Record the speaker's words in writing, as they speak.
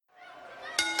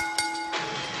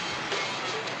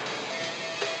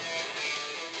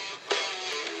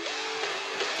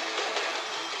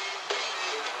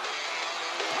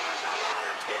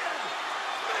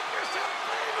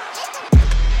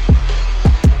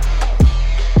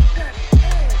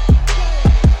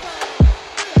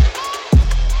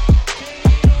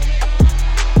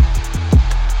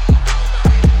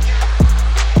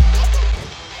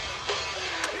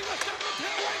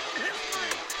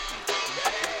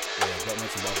that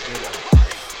makes him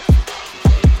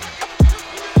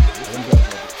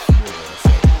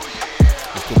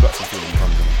Let's go back to film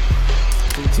comes in.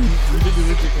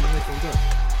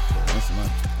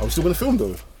 Are we still gonna film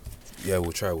though? Yeah,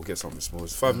 we'll try. We'll get something small.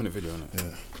 It's a 5-minute video, isn't it?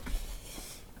 Yeah.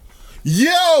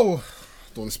 Yo!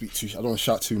 Don't want to speak too. I don't want to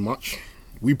shout too much.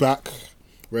 We back.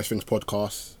 Wrestling's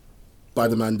podcast. By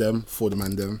the man them, for the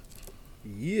man them.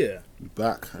 Yeah. We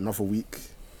back. Another week.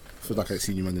 Feel like I ain't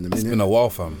seen you man in a minute. It's been a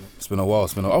while, fam.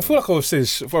 I feel like I was saying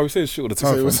shit all the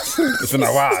time, fam. It's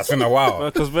been a while.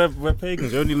 Because we're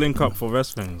pagans. We only link up for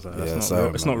wrestling.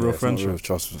 So it's not real friendship.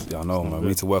 Trust me. Yeah, I know, man. We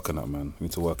need to work on that, man. We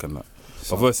need to work on that.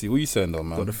 But Versi, what are you saying though,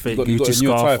 man? Got the fake you got Gucci a new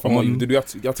scarf tie, on. Did you have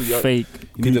to Fake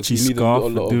Gucci scarf a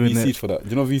lot of doing VCs it. for that? Do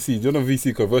you know VC? Do you know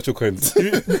VC code? Virtual coins.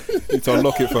 You need to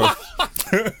unlock it,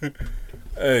 fam.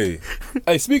 Hey,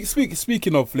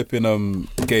 speaking of flipping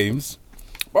games,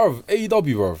 bruv,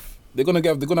 AEW, bruv, they're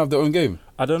gonna have their own game.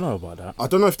 I don't know about that. I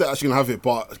don't know if they're actually gonna have it,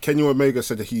 but Kenny Omega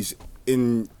said that he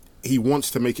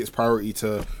wants to make it his priority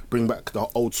to bring back the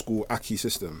old school Aki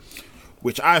system.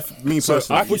 Which personally,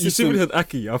 I thought you simply had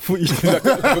Aki. I thought you. I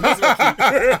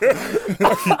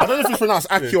don't know if it's pronounced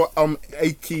Aki or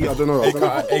Aki. I don't know.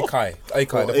 Akai.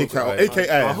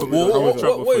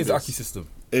 What is the Aki system?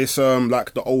 It's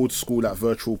like the old school, like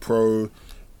Virtual Pro,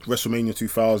 WrestleMania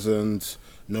 2000,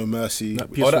 No Mercy, That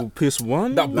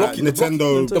PS1? That blocky,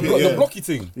 Nintendo, the blocky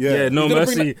thing. Yeah, No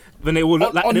Mercy. When they all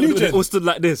look like they all stood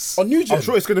like this. On New Gen. I'm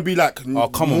sure it's going to be like more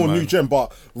New Gen,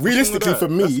 but realistically for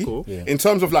me, cool. in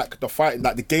terms of like the fight,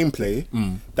 like the gameplay,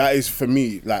 that is for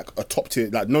me like a top tier.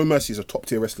 Like No Mercy is a top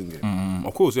tier wrestling game.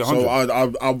 Of course, yeah. 100.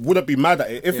 So I wouldn't be mad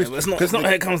at it if It's not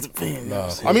Here Comes the Pain.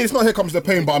 I mean, it's not Here Comes the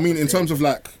Pain, but I mean in terms of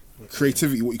like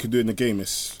creativity, what you could do in the game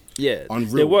is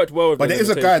unreal. They worked well with but there is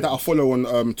a guy that I follow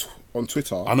on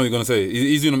Twitter. I know you're gonna say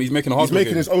he's making a hardcore He's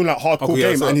making game. his own like hardcore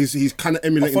game, and he's kind of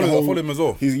emulating the whole. I follow him as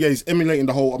well. He's emulating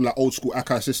the whole like old school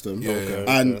Akai system.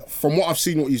 And from what I've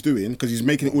seen, what he's doing, because he's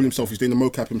making it all himself, he's doing the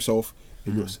mocap himself.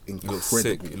 It looks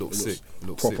incredible. It looks sick.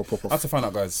 Proper. I have to find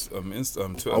out, guys.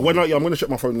 Twitter. I'm gonna check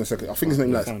my phone in a second. I think his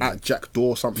name is at Jack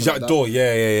Door something. Jack like Door, that.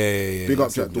 yeah. Big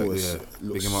up Jack Door. Yeah.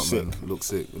 Big him up, sick. man. Looks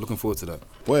sick. Looking forward to that.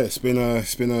 Boy, it's been a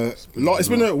lot.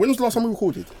 When was the last time we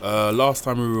recorded? Last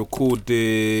time we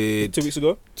recorded 2 weeks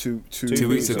ago. 2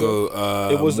 weeks ago.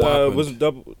 It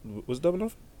was double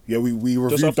enough. Yeah, we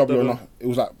reviewed after Double or Double- Nothing. It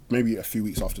was like maybe a few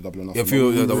weeks after Double or Nothing.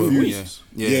 Yeah, But we reviewed-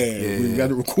 yeah. We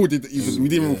hadn't recorded even. We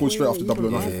didn't even record straight after Double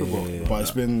or Nothing. But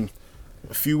it's been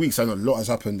a few weeks, and a lot has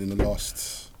happened in the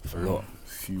last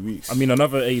few weeks. I mean,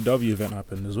 another AEW event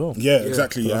happened as well. Yeah,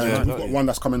 exactly. And we've got one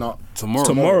that's coming up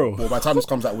Tomorrow. Well, by the time this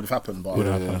comes out, it would have happened. But Would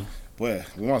we might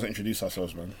as well introduce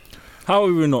ourselves, man. How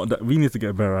are we not? That we need to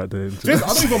get better at doing. I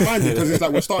don't even mind it because it's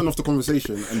like we're starting off the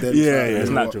conversation, and then It's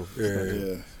natural.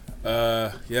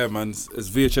 Yeah, man. It's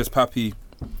VHS Pappy.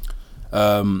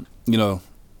 One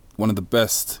of the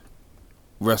best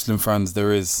wrestling fans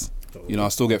there is. I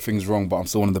still get things wrong, but I'm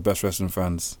still one of the best wrestling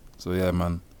fans. So yeah,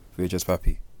 man. VHS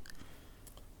Pappy.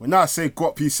 When I say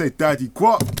guap, you say daddy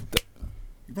guap.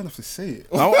 You better have to say it.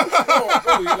 When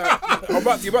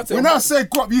I say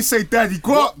guap, you say daddy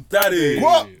guap. Daddy.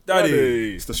 Guap.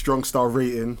 It's the strong style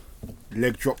rating,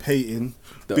 leg drop hating,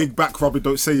 big back rubber,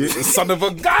 don't say it. Son of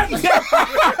a gun. One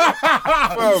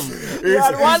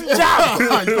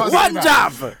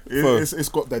jab. It's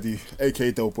got daddy,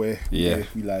 aka Del Boy. Yeah.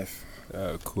 We live.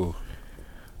 Cool.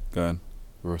 Go on.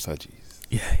 Rosaji.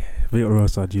 Yeah. We got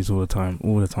roadside G's all the time.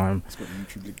 It's got the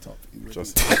YouTube linked up.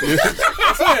 Just.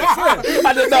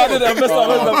 I didn't know.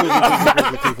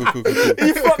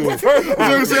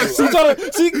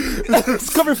 It's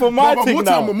coming from my thing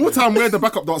now. More time, we're the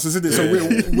backup dancers, isn't it? So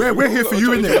we're here for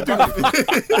you, innit?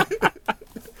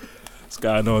 What's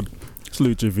going on? It's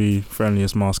Lucha V,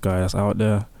 friendliest mask guy that's out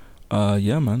there.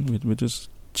 Yeah, man, we're just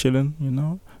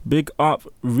chilling, Big up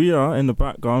Rhea in the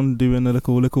background doing a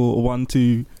little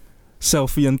 1-2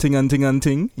 selfie and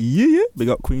ting. Yeah. Big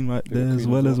up Queen right there as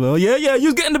well. Yeah, you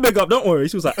was getting the big up, don't worry.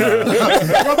 She was like,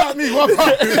 What about me?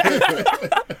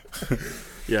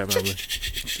 yeah, man.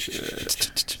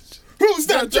 Who's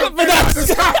that jumping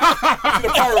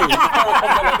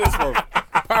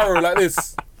Pyro like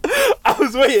this. I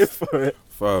was waiting for it.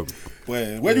 Fam.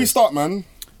 Where do we start, man?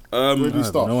 Where do we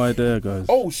start? No idea, guys.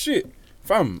 Oh shit,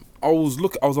 fam! I was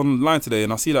online today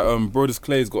and I see that Brodus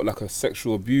Clay's got like a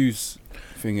sexual abuse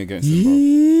thing against him, bro.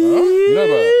 You know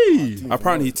about that?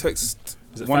 Apparently he texted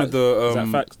one of the. Is that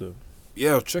facts though?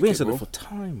 Yeah, check We it, ain't said bro. it for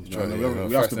time.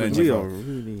 We have to bring We it are up.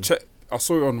 really. Check. I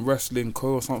saw it on Wrestling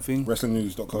Co or something.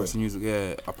 WrestlingNews.co. Wrestling News.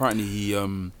 Yeah. Apparently he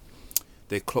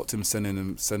they clocked him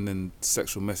sending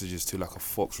sexual messages to like a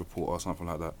Fox reporter or something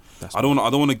like that. I don't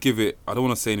want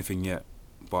to say anything yet,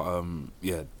 but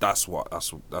yeah, that's what I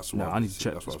need to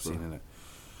check. That's what I've this, seen in it.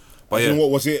 But But yeah, what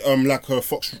was it? Like a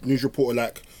Fox News reporter,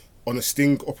 like on a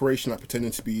sting operation, like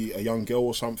pretending to be a young girl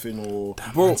or something, or.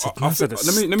 bro, Man said a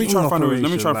let me try and find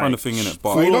operation, the thing in it.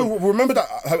 But So you know, remember that?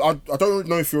 I don't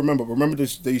know if you remember, but remember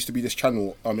there used to be this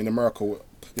channel in America,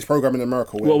 this program in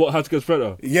America. Where, What? How to get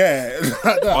Predator? Yeah, like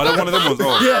that. oh, they're one of them ones.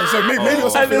 Oh. Yeah, so maybe it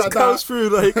was something like that. through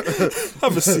like,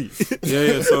 have a seat.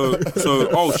 Yeah. So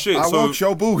oh shit. I So want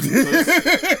your booty.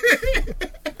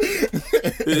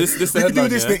 this the We can do headline.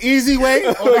 this Yeah? the easy way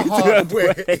or the hard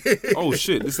way. Oh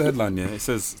shit, this is the headline, yeah. It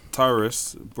says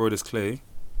Tyrus Brodus Clay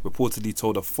reportedly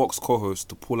told a Fox co-host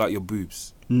to pull out your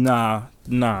boobs. Nah.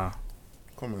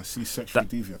 Come on, see sexually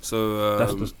deviant. So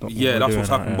That's just not yeah, what that's we're what's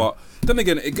doing, happened. yeah. But then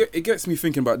again, it gets me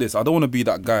thinking about this. I don't want to be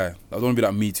that guy. I don't want to be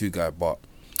that Me Too guy. But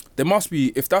there must be,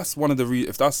 if that's one of the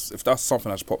if that's something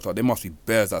that's popped up, there must be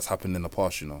bears that's happened in the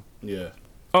past. You know, Yeah.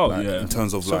 Oh like, yeah. in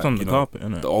terms of Stuff like on you the know carpet,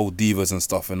 innit? the old divas and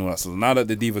stuff and all that. So now that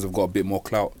the divas have got a bit more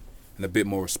clout and a bit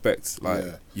more respect, like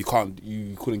Yeah. you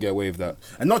couldn't get away with that.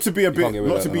 And not to be a bit, can't get away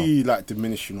not with to that be like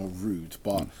diminishing or rude,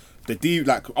 but the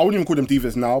like I wouldn't even call them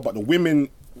divas now, but the women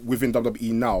within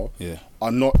WWE now Yeah,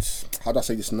 are not. How do I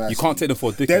say this nice? you can't take them for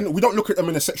a dick. Then we don't look at them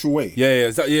in a sexual way. Yeah,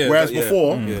 yeah. Whereas yeah.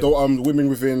 before, Yeah. the women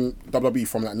within WWE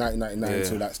from like 1999 Yeah.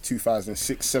 to like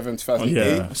 2006, 7, Oh, 2008,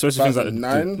 yeah, especially things like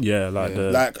 2009.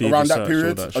 the Like Diva around that search,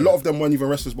 period, all that a lot of them weren't even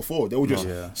wrestlers before. They were just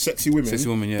Yeah. sexy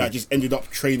women, Yeah. that just ended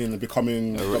up training and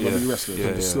becoming WWE wrestlers.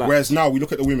 Yeah, yeah. Whereas now we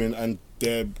look at the women and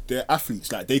they're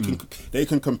athletes. Like they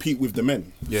can compete with the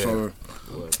men. Yeah. So,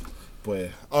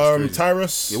 boy,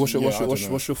 Tyrus. Yeah, what's I don't know.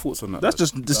 your thoughts on that? That's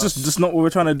just not what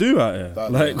we're trying to do out here.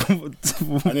 That- Like,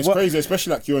 And it's crazy,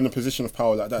 especially like you're in a position of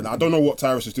power like that. Like, I don't know what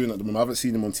Tyrus is doing at the moment. I haven't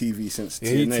seen him on TV since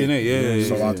TNA. TNA,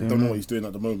 So yeah. I don't know what he's doing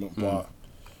at the moment. But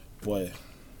boy,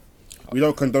 we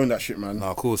don't condone that shit, man. No,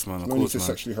 of course, man. Of No need course, to man.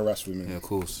 sexually harass women, Yeah, of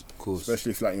course.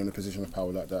 especially if like you're in a position of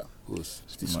power like that. Of course.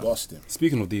 It's disgusting.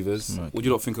 Speaking of divas, Right. what do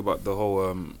you not think about the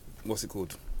whole what's it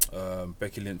called?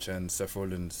 Becky Lynch and Seth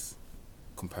Rollins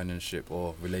companionship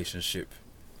or relationship?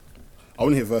 I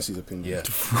want to hear Versy's opinion. Yeah.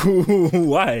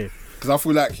 why? Because I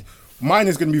feel like mine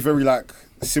is going to be very like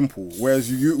simple, whereas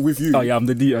with you. Oh yeah, I'm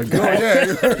the Dita guy.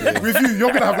 Yeah, with you,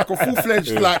 you're gonna have like a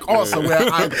full-fledged like answer where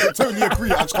I totally agree.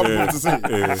 I just can't remember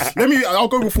what to say. I'll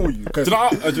go before you. Do you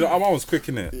know, I was quick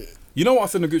in it. You know what I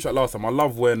said in the group chat last time? I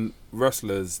love when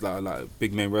wrestlers, like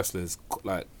big name wrestlers,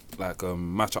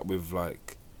 match up with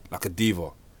like a diva.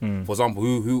 For example,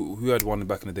 who had one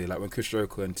back in the day? Like when Chris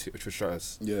Jericho and Trish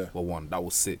Stratus were one. That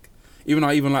was sick.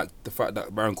 I even like the fact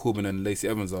that Baron Corbin and Lacey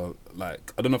Evans are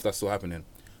like, I don't know if that's still happening,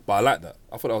 but I like that.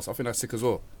 I think that's sick as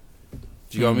well.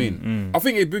 Do you know what I mean? I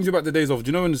think it brings you back the days of, do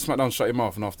you know when the SmackDown shut your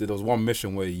mouth and after there was one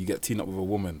mission where you get teamed up with a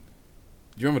woman?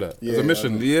 Do you remember that? There's a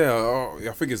mission.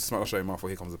 I think it's SmackDown shut your mouth or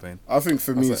Here Comes the Pain. I think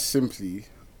for me, That's it. simply,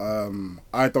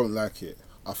 I don't like it.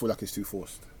 I feel like it's too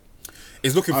forced.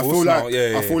 It's looking I forced feel now. like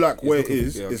Yeah. I feel like It's where it looking-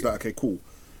 is yeah, is okay. like, okay, cool.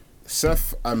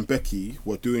 Seth and Becky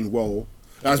were doing well.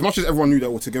 As much as everyone knew they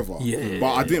were together,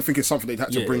 but I didn't think it's something they'd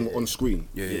had to bring on screen.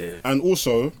 Yeah. And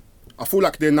also, I feel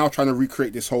like they're now trying to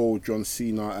recreate this whole John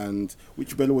Cena and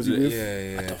which Bella was he with?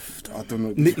 Yeah. I don't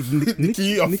know.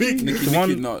 Nikki, I think.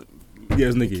 Nikki, not. Yeah,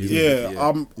 it's Nikki.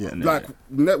 Like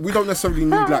we don't necessarily need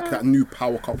like that new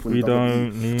power couple in We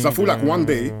don't WWE. Because I feel like one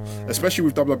day, especially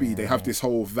with WWE, they have this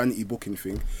whole vanity booking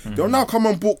thing. They'll now come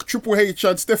and book Triple H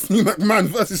and Stephanie McMahon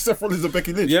versus Seth Rollins and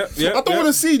Becky Lynch. Yeah. I don't want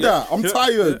to see that. I'm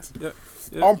tired. Yeah.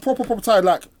 I'm proper tired.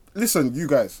 Like, listen, you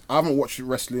guys, I haven't watched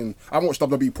wrestling. I haven't watched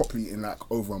WWE properly in like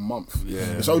over a month. Yeah.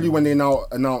 It's only when they now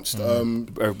announced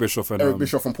Eric Bischoff and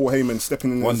Bischoff and Paul Heyman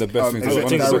stepping in. one of the best things.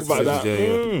 executive One of the best directors.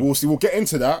 things, yeah. We'll see. We'll get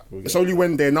into that. It's only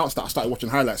when they announced that I started watching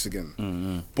highlights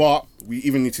again. But we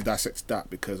even need to dissect that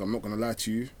because I'm not going to lie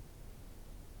to you.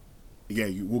 Yeah,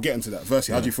 we'll get into that.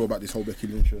 Versy, how do you feel about this whole Becky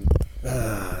Lynch?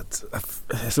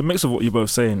 It's a mix of what you're both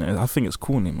saying. And I think it's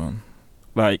corny, man.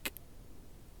 Like,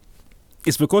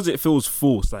 it's because it feels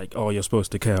forced. Like, oh, you're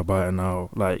supposed to care about it now.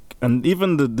 Like, and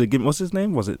even the what's his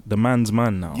name? Was it the man's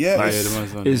man now? Yeah. like, Yeah, the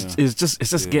man's man, it's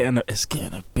just Yeah. getting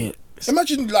a bit.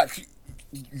 Imagine like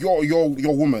your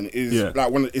woman is Yeah.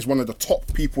 like one of the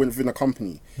top people within the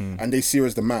company, and they see her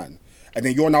as the man, and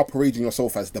then you're now parading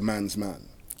yourself as the man's man.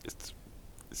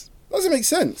 Doesn't make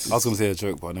sense. I was going to say a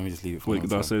joke, but let me just leave it for Wait,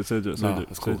 another no, time. say it.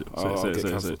 It's cool. I'll get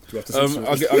cancelled. Do you have to censor it?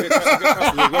 I'll get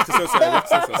cancelled. We have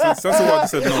to censor what I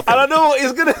just said. No, I don't know what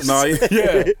he's gonna say. nah,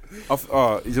 yeah. You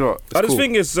know what? It's I just cool.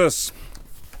 think it's just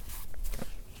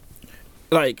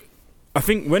like I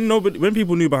think when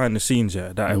people knew behind the scenes,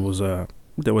 that it was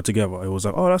they were together, it was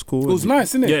like, oh, that's cool. It was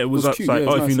nice, innit? Yeah, it was, cute. like, Yeah, it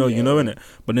oh, was if you nice, know, yeah. you know, innit?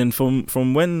 But then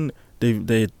from when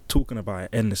they're talking about it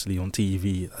endlessly on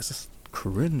TV, that's just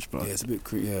cringe, bro. Yeah, it's a bit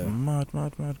yeah. Mad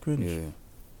cringe. Yeah.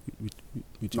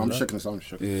 We do No, I'm that. just checking this. I'm just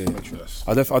checking. Yeah. Make sure that's.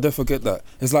 I definitely forget that.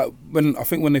 It's like when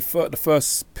they the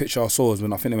first picture I saw was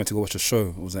when I think they went to go watch a show.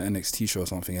 It was an NXT show or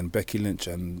something, and Becky Lynch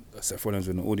and Seth Rollins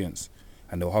were in the audience,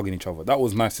 and they were hugging each other. That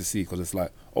was nice to see because it's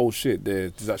like, oh shit,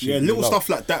 there's actually little love. stuff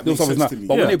like that Little makes stuff is sense nice. to me.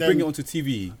 But when they Then- bring it onto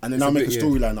TV, and then it's now make a bit,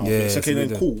 storyline out of it. It's it's okay, a then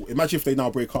bit- cool. Imagine if they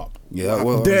now break up. Yeah,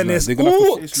 well, Then like, it's they're gonna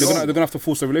oops. they're gonna have to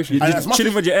force a relationship. And as much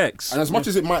Chilling as- with your ex. And as much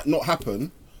as it might not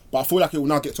happen, but I feel like it will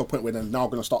now get to a point where they're now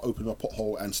going to start opening a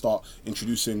pothole and start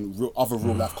introducing other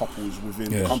real life couples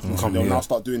within the company. So they'll now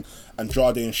start doing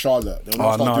Andrade and Charlotte. They'll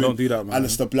now start doing don't do that, man.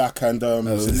 Aleister Black and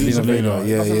Zelina Zelina Vega. Vega.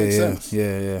 Yeah, It doesn't make yeah, sense.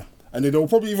 yeah. And then they'll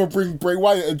probably even bring Bray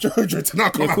Wyatt and JoJo to now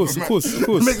come Yeah, of course, out. of course, of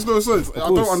course. It makes no sense. I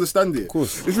don't understand it. Of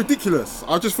course. It's ridiculous.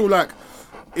 I just feel like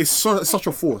it's such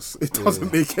a force. It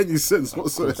doesn't make any sense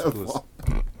whatsoever.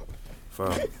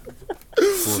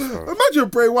 Imagine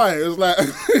Bray Wyatt is like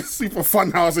super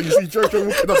fun house and you see JoJo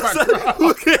walk in the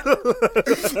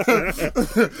background.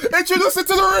 Introduce it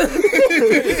to the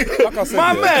ring. Like I said,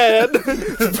 My man.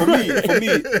 for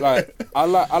me, like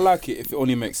I like it if it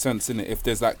only makes sense, innit? If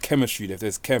there's like chemistry, if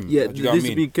there's chem. Yeah, do you know what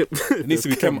I mean? It needs to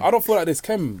be chem. I don't feel like there's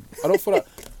chem. I don't feel like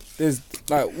there's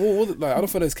like like I don't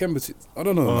feel there's chem. I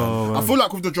don't know. Man. I feel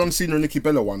like with the John Cena and Nikki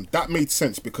Bella one, that made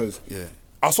sense because Yeah.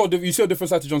 You see a different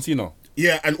side to John Cena.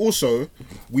 yeah, and also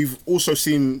we've also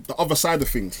seen the other side of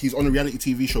things. He's on a reality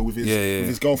TV show with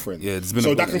his girlfriend. Yeah, there's been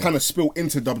so a- that can yeah. kind of spill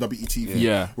into WWE TV.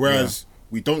 Yeah. Whereas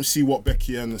we don't see what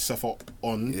Becky and Seth are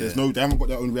on. There's Yeah. they haven't got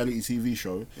their own reality TV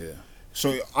show. Yeah.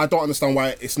 So I don't understand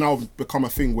why it's now become a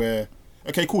thing where,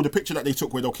 okay, cool, the picture that they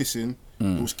took where they were kissing,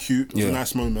 it was cute, it was a Yeah.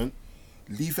 nice moment.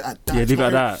 Leave it at that. Yeah, It's leave it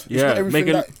not at every- that. it's Yeah, not everything make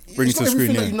it- that- bring it's it to not the screen,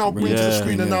 everything that yeah. you now bring to the Yeah,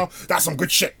 screen and yeah. now that's some good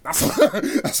shit.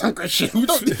 That's some good shit. We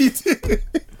don't need it.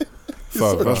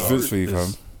 Fam, that's Vince for you,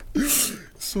 fam.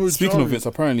 So Speaking jarring. of Vince,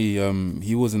 apparently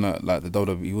he wasn't at like the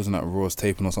WWE. He wasn't at Raw's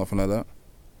taping or something like that.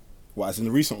 What, as in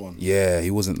the recent one? Yeah,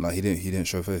 he wasn't like he didn't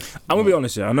show face. I'm gonna be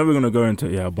honest, yeah. I know we're gonna go into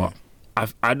it, but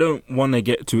I don't want to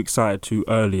get too excited too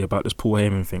early about this Paul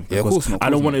Heyman thing. Yeah, of because course not, of I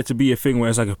don't course want not. it to be a thing where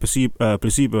it's like a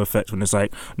placebo effect. When it's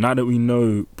like now that we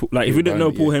know, like if we didn't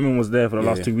know Yeah. Paul Heyman was there for the Yeah,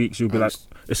 last yeah. 2 weeks, you'll be like,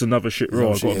 it's another shit Another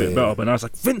Raw. Got shit, a bit yeah, better, yeah. but now it's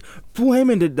like Paul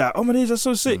Heyman did that. Oh my days, that's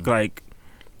so sick. Like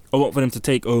I want for them to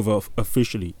take over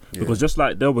officially because just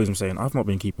like Del Boys, I'm saying, I've not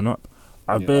been keeping up.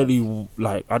 I barely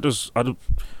like. I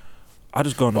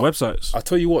just go on the websites I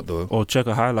tell you what though. or check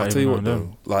a highlight. I tell you every what now and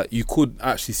then. though, like you could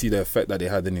actually see the effect that they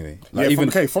had anyway. Like Yeah, even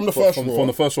from the first from Raw.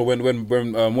 the first Raw when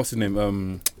what's his name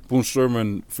Braun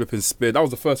Strowman flipping spear. That was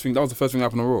the first thing. That was the first thing that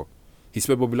happened on Raw. He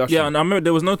speared Bobby Lashley. Yeah, and I remember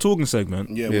there was no talking segment.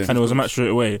 Yeah, Yeah. And it was a match straight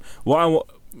away.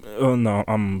 Oh no,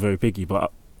 I'm very picky,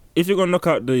 but if you're gonna knock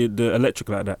out the electric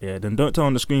like that, yeah, then don't turn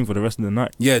on the screen for the rest of the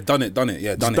night Yeah, done it.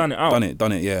 Yeah, Just done it out.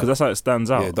 Done it. Yeah, because that's how it stands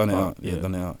out. yeah, done it But, out. Yeah,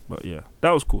 done it out. But yeah,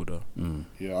 that was cool though.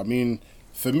 Yeah, I mean,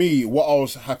 for me, what I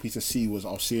was happy to see was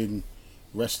I was seeing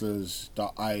wrestlers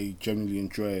that I genuinely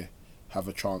enjoy have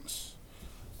a chance.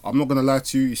 I'm not gonna lie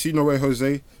to you. You see, No Way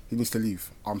Jose, he needs to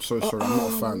leave. I'm so sorry. I'm not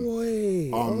a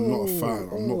fan. I'm not a fan.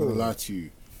 I'm not gonna lie to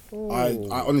you.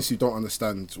 I honestly don't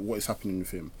understand what is happening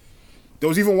with him. There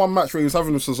was even one match where he was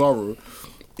having with Cesaro.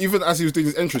 Even as he was doing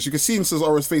his entrance, you could see in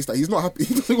Cesaro's face that he's not happy.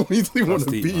 He doesn't want to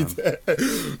deep, be man. there.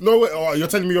 No way. Oh, you're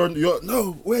telling me you're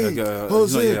no way.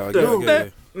 Jose, no.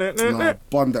 Nah,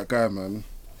 bun that guy, man.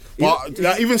 But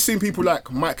like, even seeing people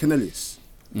like Mike Kanellis,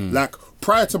 like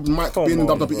prior to Mike being in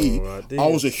on, WWE, bro, I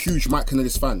was a huge Mike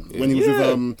Kanellis fan when he was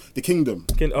with the Kingdom,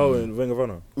 In Ring of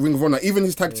Honor. Ring of Honor. Even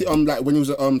his tag team, like when he was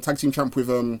a tag team champ with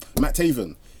Matt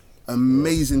Taven,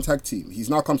 amazing tag team. He's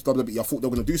now come to WWE. I thought they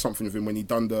were gonna do something with him when he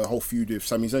done the whole feud with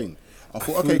Sami Zayn. I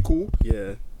thought, okay, cool.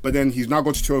 Yeah. But then he's now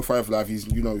gone to 205 Live.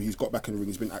 He's got back in the ring.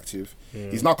 He's been active.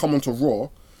 He's now come onto Raw,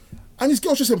 and his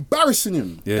girl's just embarrassing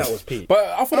him. Yeah. That was peak. But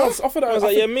I thought that I was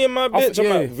like, yeah, me and my bitch. I'm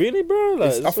like, really, bro?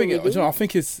 Like, I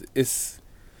think it's.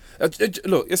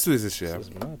 Look, it's this year.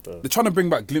 They're trying to bring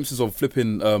back glimpses of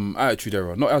flipping Attitude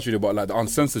Era, not Attitude Era, but like the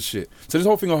uncensored shit. So this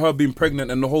whole thing of her being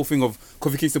pregnant and the whole thing of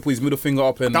Kofi Kingston put his middle finger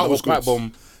up and That the was whole pipe good.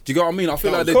 bomb. Do you get what I mean? I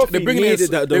feel like Kofi they're bringing it needed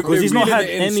that though, 'cause he's not had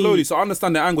any- slowly. So I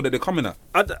understand the angle that they're coming at.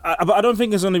 but I don't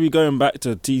think it's going to be going back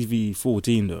to TV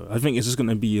 14 though. I think it's just going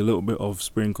to be a little bit of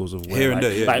sprinkles of where, Here and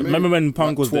like, there, yeah. Like, remember when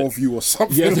Punk was 12U or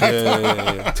something. Yeah, like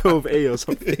that. Yeah. 12A or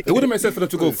something? It wouldn't make sense for them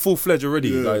to go full fledged already.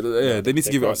 Yeah. Like, they need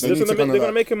to give it us. They They're need to going kinda to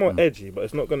like- make it more edgy, but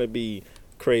it's not going to be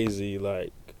crazy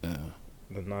like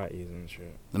the 90s and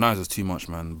shit. The 90s was too much,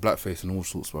 man. Blackface and all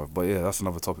sorts, bro. But yeah, that's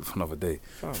another topic for another day.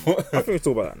 Fam, I think we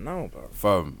talk about that now, bro.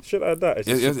 Fam. Shit like that. It's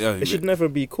just, it should yeah. never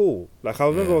be cool. Like I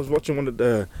remember I was watching one of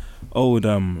the old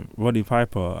Roddy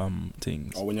Piper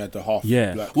things. Oh, when you had the half.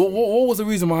 Yeah. Black. What was the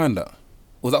reason behind that?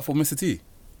 Was that for Mr. T?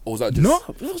 Or was that just...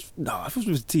 No, I thought it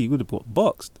was T. Would have got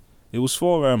boxed. It was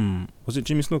for was it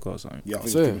Jimmy Snooker or something? Yeah, I think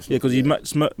So, it's Yeah, because he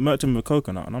murked him with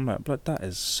coconut, and I'm like, blood,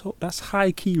 that's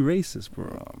high key racist, bro.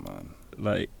 Oh, man.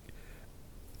 Like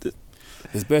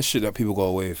There's best shit that people go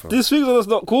away from. these things are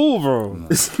not cool, bro. No.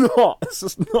 It's not. It's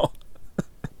just not.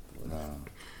 Nah.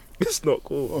 It's not What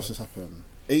cool. else has happened?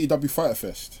 AEW Fighter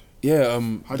Fest. Yeah,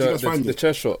 How'd you guys find the it?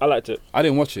 chest shot. I liked it. I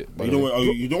didn't watch it. by You the don't,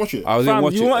 way. you don't watch it? I didn't Fam,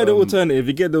 watch you it. wanted the alternative.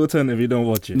 You get the alternative. You don't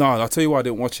watch it. No, I'll tell you why I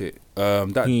didn't watch it.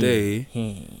 That day,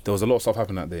 Hmm. there was a lot of stuff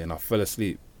happening that day, and I fell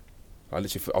asleep. I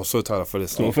was so tired, I fell So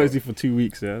asleep. firstly for 2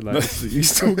 weeks, yeah. Like you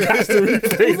still got to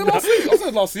replay that. I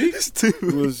said last week.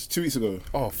 It was 2 weeks ago.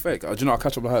 Oh, fake. Do you know, I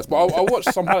catch up the highlights. But I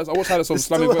watched some highlights. I watched highlights of It's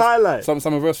still highlights.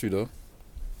 Slammiversary, though.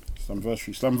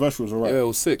 Slammiversary was alright. Yeah, it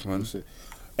was sick, man.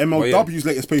 MLW's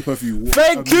latest pay-per-view.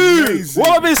 Thank you. Amazing. What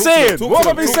I've been saying. talk What to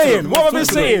I've been them, saying. talk to What I've them, been talk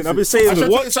to them. saying. I've been saying Actually,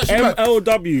 watch it's actually mad.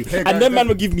 MLW, Hey, and guys, then man guys.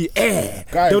 will give me air.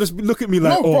 Guys. They'll just look at me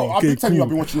like, No, bro, oh, I've okay, been telling you cool. I've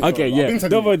been watching it, Okay, bro. I've yeah. been telling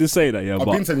Don't you. worry to say that, yeah. I've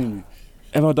But been telling you.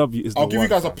 MLW is. I'll give you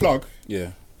guys a plug.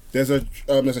 Yeah. There's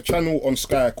a channel on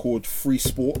Sky called Free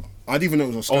Sport. I didn't even know it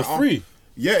was on Sky. Oh, it's free?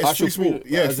 Yeah, it's Actual Free Sport.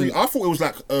 free- Yeah, it's as free. in- I thought it was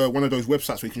like one of those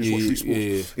websites where you can just watch Free Sport.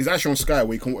 Yeah. It's actually on Sky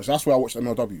where you can watch. That's where I watched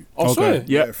MLW. Oh, Okay. sorry.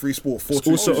 Yeah. Free Sport. It's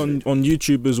also on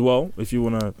YouTube as well. If you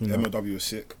wanna, you know. MLW is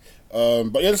sick.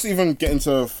 But yeah, let's even get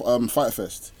into Fighter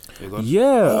Fest. Yeah.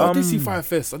 Oh, I did see Fire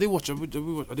Fest. I did watch a bit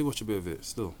of it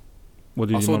still. What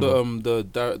did I you saw remember?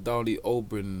 the Dowley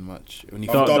Oberyn match when he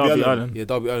Darby Allin. Allen. yeah,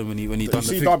 Darby Allin when he You done the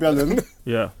see thing. Darby Allin?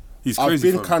 Yeah. He's I've crazy.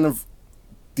 been fam. kind of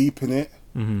deep in it,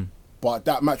 Mm-hmm. but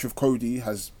that match with Cody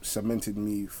has cemented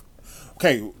me.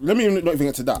 Okay, let me not even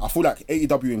get to that. I feel like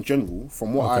AEW in general,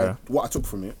 from what Okay. I took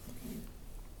from it,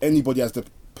 anybody has the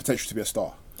potential to be a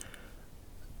star.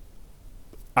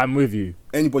 I'm with you.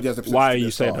 Anybody has the potential Why to are be you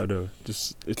a saying star. that though?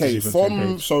 Just it's Okay, just even same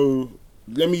from page. so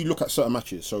let me look at certain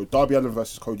matches. So Darby Allin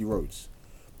versus Cody Rhodes.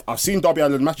 I've seen Darby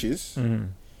Allin matches,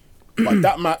 but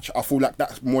that match I feel like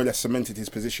that's more or less cemented his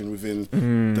position within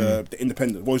the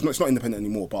independent. Well, it's not independent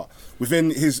anymore, but within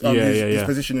his his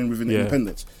positioning within the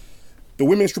independents. The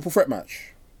women's triple threat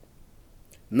match,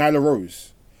 Nyla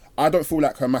Rose. I don't feel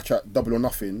like her match at Double or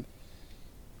Nothing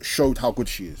showed how good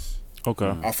she is. Okay.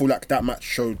 I feel like that match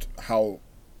showed how,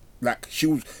 like, she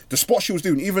was the spot she was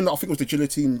doing. Even I think it was the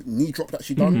guillotine knee drop that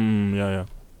she done. Yeah.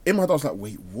 In my head, I was like,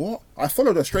 wait, what? I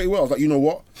followed her straight away. I was like, you know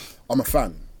what? I'm a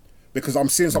fan because I'm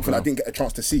seeing something I didn't get a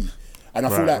chance to see, and I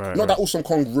feel like not that Awesome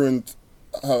Kong ruined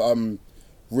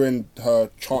her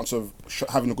chance of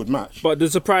having a good match. But the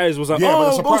surprise was like, Yeah, but oh,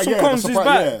 the surprise, Awesome the Kong's is surprise,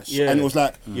 back. yeah. And it was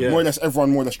like more or less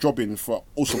everyone more or less jobbing for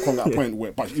Awesome Kong at a point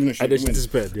where, but even though she And then didn't she win.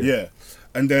 disappeared, Yeah,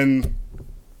 and then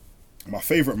my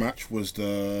favourite match was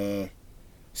the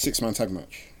 6-man tag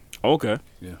match. Okay.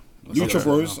 Yeah. Lucha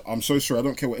Bros, I'm so sorry, I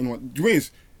don't care what anyone. The way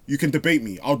is, you can debate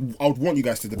me. I would want you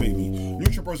guys to debate me.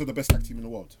 Lucha Bros are the best tag team in the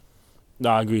world. No,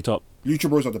 I agree, top. Lucha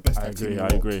Bros are the best I tag team agree. in the I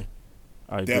world. agree.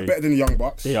 I agree. They're better than the Young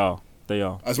Bucks. They are. They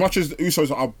are. As much as the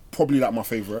Usos are probably like my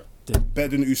favourite. Better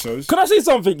than the Usos. Can I say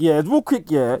something? Yeah, real quick.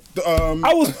 Yeah.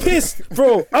 I was pissed,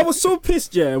 bro. I was so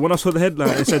pissed. Yeah, when I saw the headline,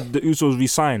 it said the Usos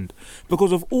resigned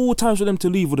because of all times for them to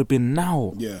leave would have been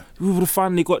now. Yeah. We would have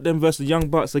finally got them versus the Young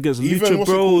Bucks against Even Lucha what's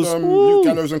it Bros. called, Woo. Luke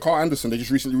Gallows and Carl Anderson, they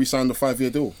just recently re-signed a 5-year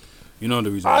deal. You know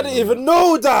the reason. I didn't even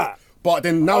know that. But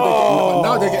then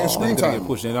now they're getting screen time.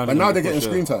 But now they're getting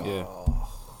screen time. Yeah.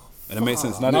 And it makes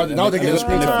sense. Now they're getting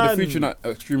screen They're time. featuring at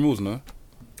Extreme Rules, no?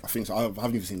 I think so. I haven't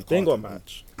even seen the They ain't got a card.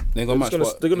 match. They ain't got a match.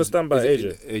 They're gonna stand by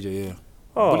AJ. AJ, yeah.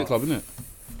 Oh. Bullet Club, innit?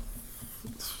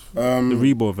 The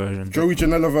Rebo version. Joey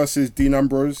Janela versus Dean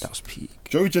Ambrose. That was peak.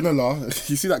 Joey Janela,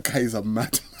 you see that guy is a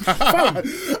mad.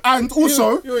 And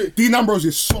also, Dean Ambrose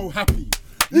is so happy.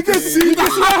 You can see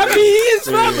How happy he is,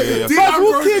 fam. Dean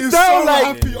Ambrose is so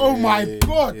happy. Oh my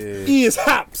god. He is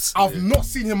haps. I've not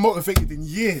seen him motivated in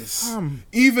years.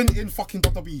 Even in fucking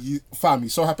WWE, fam,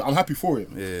 he's so happy. I'm happy for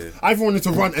him. Yeah. I even wanted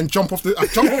to run and jump off the.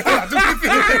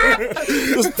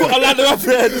 Just put a ladder up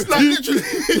there. Just Like literally,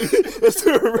 let's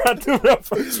do a random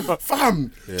reference.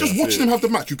 fam. Just watching him have the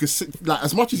match, you could sit like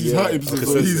as much as he's hurt himself,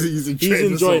 he's enjoying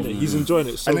He's enjoying himself. it. He's enjoying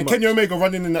it so And then much. Kenny Omega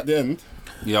running in at the end.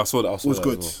 Yeah, I saw that. I saw Was that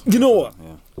good. as well. You know what?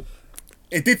 Yeah.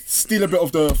 It did steal a bit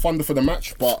of the thunder for the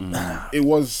match, but it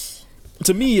was.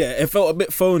 To me, yeah, it felt a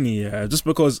bit phony, yeah, just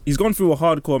because he's gone through a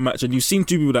hardcore match and you've seen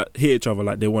two people that hit each other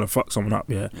like they want to fuck someone up,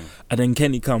 yeah, and then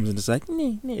Kenny comes and it's like,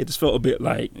 it just felt a bit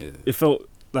like, it felt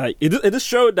like, it just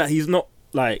showed that he's not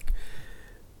like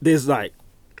there's like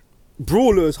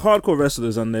brawlers, hardcore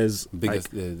wrestlers, and there's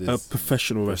Biggest, like, yeah, a there's-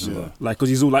 professional wrestler. Yeah. Like, because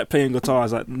he's all like playing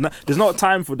guitars. Like, there's not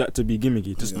time for that to be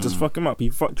gimmicky. Just fuck him up. He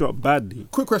fucked you up badly.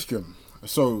 Quick question.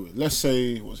 So let's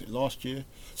say, what was it last year?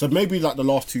 So maybe like the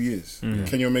last 2 years,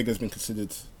 Kenny Omega's been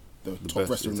considered the top best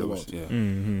wrestler in the world. Yeah.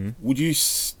 Mm-hmm. Would you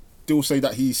still say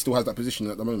that he still has that position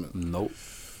at the moment? Nope,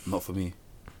 not for me.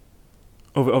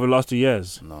 Over the last 2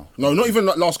 years. No. No, not even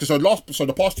like so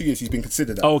the past 2 years he's been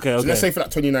considered that. Oh, okay, So okay. let's say for like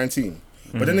 2019.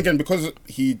 But then again, because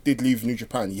he did leave New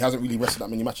Japan, he hasn't really wrestled that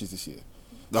many matches this year.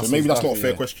 So maybe that's not a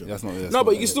fair question. That's not. No,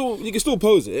 but you can still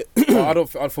pose it. I don't.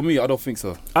 For me, I don't think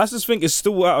so. I just think it's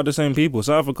still out of the same people. It's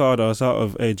out of Okada, it's out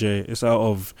of AJ, it's out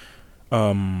of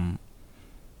No,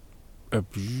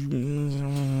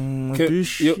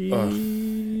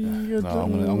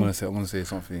 I'm gonna say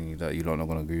something that you're not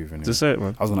gonna agree with. Anyway. Just say it,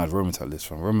 man. I was gonna have Roman to that list.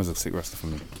 From Roman's a sick wrestler for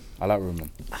me. I like Roman.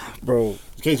 Bro.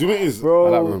 Okay, so it is. I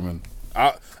like Roman.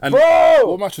 And Bro!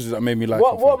 what matches that made me like?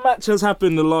 What match has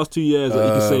happened in the last 2 years that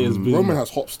you can say has been... Roman has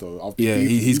hops though. Yeah,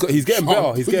 he's getting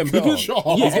better. He's getting better.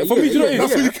 Yeah, For me, do you know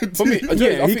what it is? that's what you can For me, do. do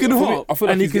you know what it is? he can for me, hop, I feel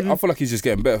like and he he's can- I feel like he's just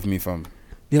getting better for me, fam.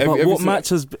 Yeah, but Every what single- match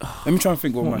has been... Let me try and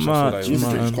think what What match match, I feel Jesus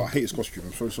like. man? Christ, I hate his costume.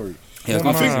 I'm so sorry. Yeah,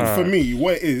 I think man. for me,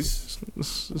 what it is,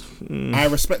 I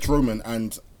respect Roman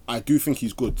and I do think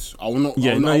he's good. I will not.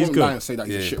 Yeah, I will no, not, he's I won't good. lie and say that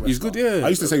he's a Yeah, shit wrestler. he's good, yeah. I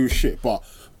used to say he was shit, but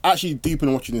actually, deep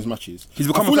in watching his matches, He's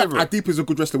become I feel a like favourite. Adip is a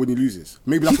good wrestler when he loses.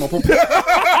 Maybe that's my problem.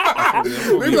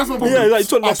 Maybe that's my problem. Yeah, like, he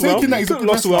took I'm lost well. thinking that he's a Took good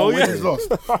lost wrestler well, when yeah. he's lost.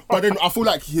 But then I feel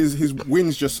like his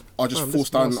wins are just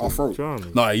forced down our throat.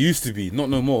 No, it used to be, not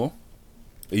no more.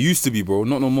 It used to be, bro,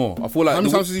 not no more. I feel like How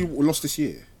many times has he lost this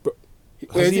year?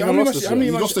 Has he even lost this year?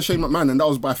 He lost to Shane McMahon and that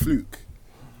was by fluke.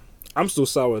 I'm still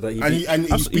sour that he And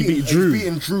beat, he beat Drew.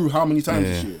 beaten Drew how many times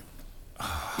this year?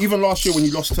 Even last year when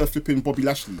he lost to flipping Bobby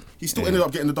Lashley, he still ended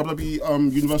up getting the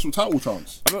WWE Universal title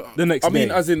chance. The next I mean,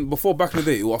 day. as in before back in the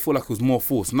day, I feel like it was more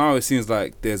forced. Now it seems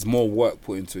like there's more work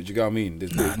put into it. Do you get what I mean?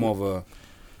 There's more of a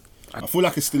I feel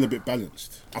like it's still a bit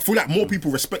balanced. I feel like more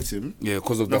people respect him.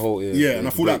 because of the whole and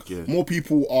I feel like more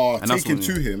people are And that's taking what-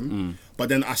 to him, but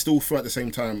then I still feel at the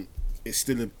same time it's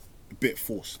still a bit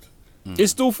forced.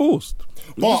 It's still forced.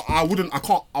 But I wouldn't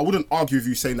argue with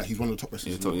you saying that he's one of the top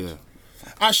wrestlers. in the world. yeah.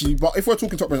 Actually, but if we're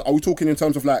talking top wrestlers, are we talking in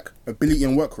terms of like ability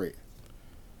and work rate,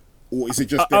 or is it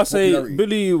just their I'll say popularity?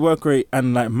 Billy work rate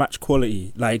and like match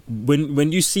quality. Like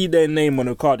when you see their name on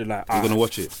a card, you're like, You're gonna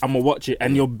watch it. I'm gonna watch it,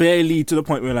 and you're barely to the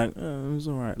point where you're like, oh, it's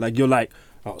alright. Like you're like,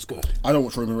 oh, it's good. I don't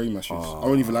watch Roman Reigns matches. I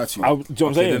won't even lie to you. Do you know what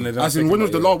I'm saying? As in, when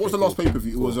was the last? What's the last pay per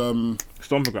view? It was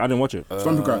Stomping Ground. I didn't watch it.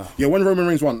 Stomping Ground. Yeah, when Roman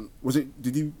Reigns won, was it?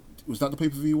 Did he? Was that the pay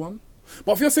per view one?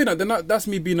 But if you're saying that, then that's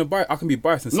me being a bias. I can be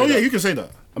biased and say No, yeah, that. you can say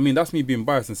that. I mean, that's me being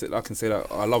biased and say I can say that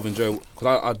I love enjoy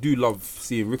because I do love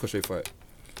seeing Ricochet fight.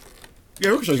 Yeah,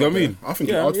 Ricochet's You know up what I there. mean? I think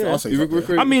Yeah, I'll yeah. say that.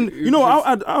 Ricochet- I mean, you know,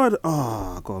 I would.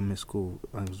 Oh, I got a missed call.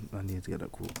 I need to get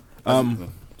that call.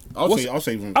 I'll say.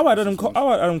 I would add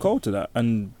Adam Cole to that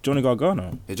and Johnny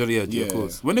Gargano. Yeah, Johnny, yeah, Yeah. of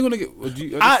course. When they gonna get?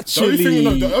 Actually,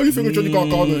 The only thing with Johnny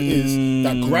Gargano is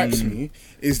that gripes me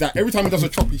is that every time he does a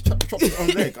chop, he chops his own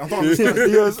leg. I don't understand.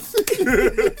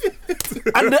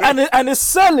 and it's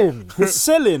selling. It's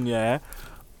selling, yeah.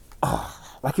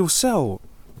 Like he'll sell,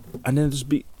 and then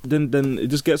then it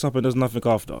just gets up and does nothing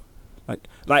after.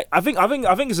 Like I think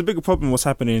it's a bigger problem what's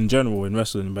happening in general in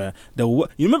wrestling where you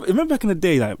remember back in the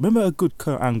day, like remember a good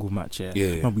Kurt Angle match, yeah?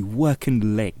 Yeah. Man, we working the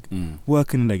leg.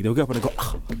 They'll get up and they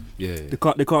go, Yeah. They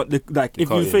can't if can't,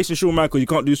 you're yeah. facing Shawn Michaels, you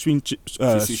can't do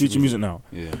street music now.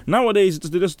 Yeah. Nowadays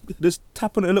they just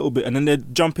tap on it a little bit and then they're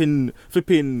jumping,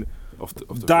 flipping Off the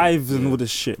dives and yeah. all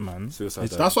this shit, man. Suicide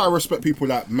dive. That's why I respect people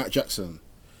like Matt Jackson.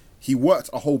 He worked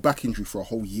a whole back injury for a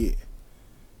whole year.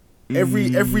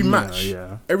 Every match,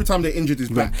 yeah. every time they injured his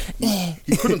back,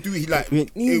 he couldn't do it.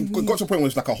 It got to a point where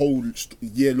it's like a whole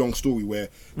year-long story where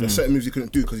there's certain moves he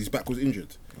couldn't do because his back was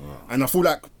injured. And I feel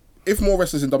like if more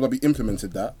wrestlers in WWE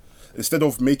implemented that, instead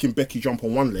of making Becky jump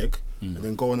on one leg and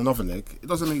then go on another leg, it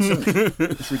doesn't make sense.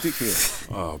 It's ridiculous.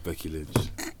 Oh, Becky Lynch.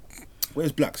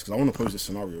 Where's Blacks? Because I want to pose this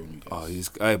scenario on you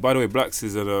guys. Oh, by the way, Blacks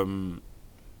is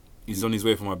he's on his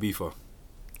way for my beefer.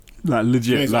 Like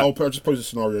legit. Anyways, like, I'll just pose a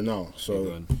scenario now. Keep So,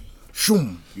 going.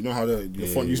 shoom. You know how the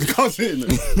font usually comes in.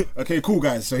 Okay, cool,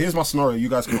 guys. So here's my scenario. You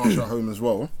guys can answer at home as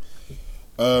well.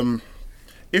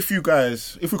 If we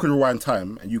could rewind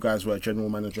time and you guys were a general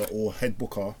manager or head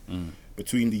booker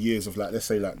between the years of let's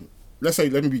say, let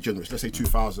me be generous. Let's say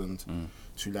 2000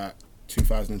 to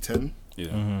 2010.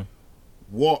 Yeah.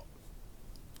 What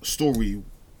story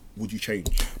would you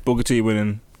change? Booker T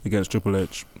winning against Triple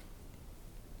H.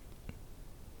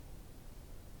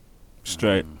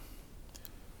 Straight.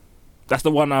 That's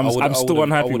the one I'm still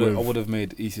unhappy with. I would have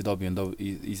made ECW and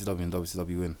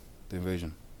WCW win the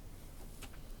invasion.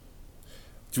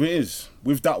 Do you know what it is?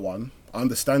 With that one, I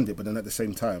understand it, but then at the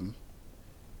same time,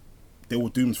 they were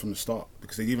doomed from the start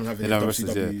because they didn't even have any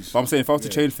WCWs. But I'm saying if I was to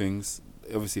change things,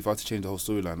 obviously if I had to change the whole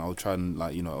storyline, I would try and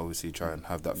obviously try and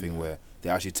have that thing where they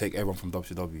actually take everyone from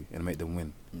WCW and make them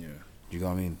win. Yeah. Do you know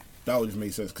what I mean? That would just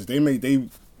make sense because they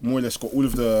more or less got all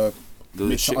of the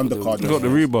undercard. They got the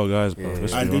Rebar guys, bro.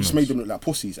 Yeah. And they just made them look like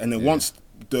pussies. And then once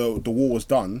the war was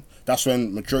done, that's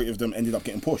when majority of them ended up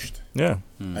getting pushed. Yeah.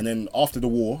 And then after the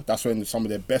war, that's when some of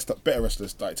their better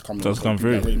wrestlers started to come through. Like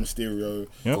Rey Mysterio,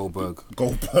 Goldberg,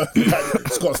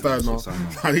 Scott Steiner.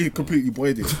 And he completely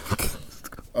boyed it.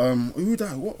 Who would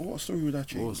that? What story would that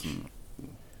change? Awesome.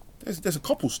 There's a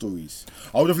couple stories.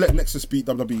 I would have let Nexus beat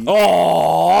WWE.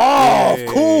 Oh, of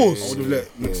course. I would have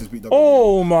let Nexus beat WWE.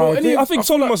 Oh my! Well, I think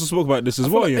Solomon must have spoke about this as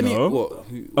well. You know, what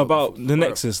about the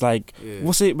Nexus. Like,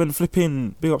 what's it when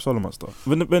flipping big up Solomon stuff?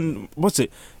 When what's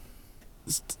it?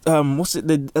 What's it?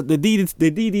 They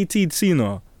DDT'd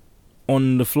Cena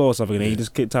on the floor or something, and he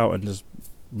just kicked out and just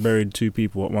buried 2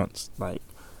 people at once. Like,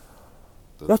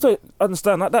 you have to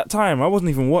understand. At that time, I wasn't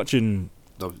even watching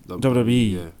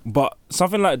WWE, but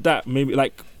something like that, maybe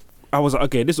like I was like,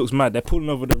 okay, this looks mad. They're pulling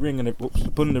over the ring and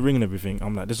pulling the ring and everything.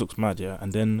 I'm like, this looks mad, yeah.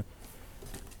 And then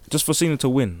just for Cena to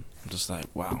win, I'm just like,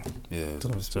 wow, yeah.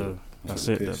 So that's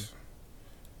it. Then. I'm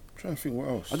trying to think what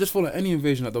else. I just feel like any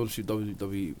invasion at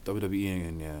WWE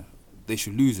again, they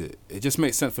should lose it. It just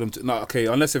makes sense for them to. No, okay,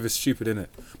 unless if it's stupid, innit?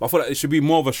 But I feel like it should be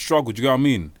more of a struggle. Do you get what I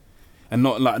mean? And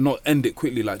not end it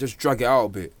quickly. Like just drag it out a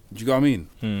bit. Do you get what I mean?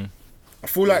 I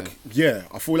feel like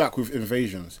with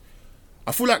invasions,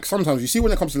 I feel like sometimes you see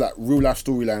when it comes to like real life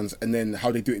storylines and then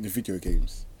how they do it in the video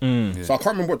games. So I can't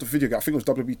remember what the video game. I think it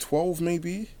was WWE 12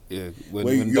 maybe. Yeah,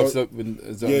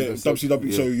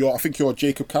 WCW. Yeah. So I think you're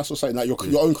Jacob Cass or something like your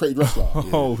own created wrestler.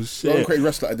 Oh shit! Your own created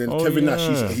wrestler, and then Kevin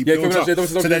Nash. He builds up. Kevin Nash,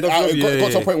 So then it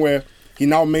got to a point where he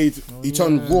now he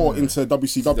turned Raw into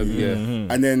WCW,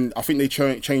 and then I think they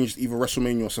changed either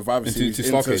WrestleMania or Survivor Series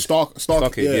into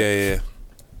Starcade. Yeah.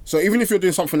 So even if you're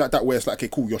doing something like that where it's like, okay,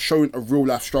 cool, you're showing a real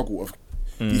life struggle of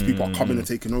these people are coming and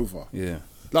taking over. Yeah.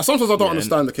 Like sometimes I don't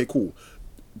understand, okay, cool,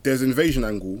 there's an invasion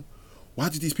angle. Why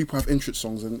did these people have entrance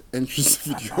songs and entrance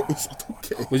videos? I don't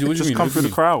get it. What do you Just mean? come through the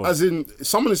crowd. As in,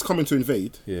 someone is coming to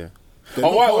invade. Yeah.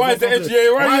 Why is the entrance?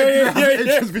 Yeah. I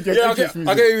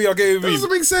get you. That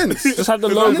doesn't make sense. Just have the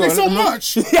And logo. then it's so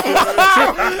much.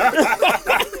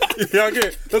 Yeah, I get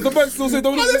it. Does the back still say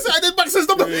WWE? And then back says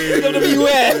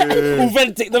WWE.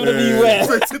 Authentic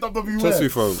WWE. Trust me,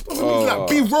 fam. Like,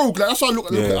 be rogue. Like, that's why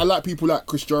I like people like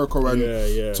Chris Jericho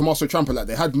and Tommaso Ciampa. Like,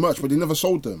 they had merch, but they never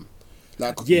sold them.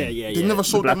 Like, they never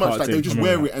sold the merch. Like, they just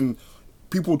wear it and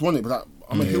people would want it. But like,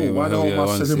 I'm a heel. Why the hell am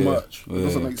I selling merch? It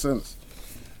doesn't make sense.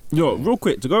 Yo, real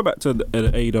quick, to go back to the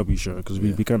AEW show, because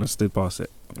we kind of slid past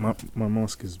it. My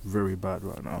mask is very bad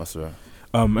right now. That's right.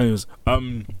 Anyways,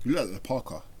 You look like the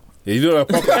Parker. Yeah, you do that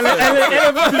proper.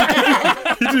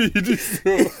 You do.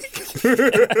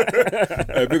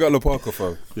 Hey, big up the Parker,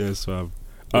 fam. yes, fam.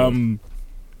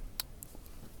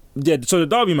 Yeah, so the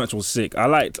Derby match was sick. I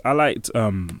liked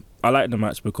the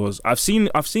match because I've seen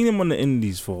him on the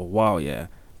Indies for a while, yeah.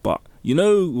 But you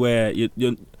know where he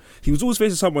was always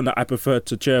facing someone that I preferred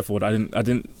to cheer for. That I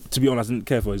didn't. To be honest, I didn't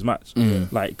care for his match.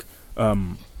 Like,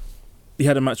 he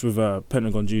had a match with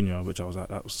Pentagon Jr., which I was like,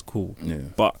 that was cool. Yeah.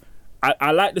 But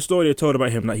I like the story they told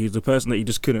about him, that he's the person that you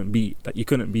just couldn't beat, that you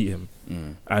couldn't beat him,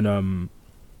 and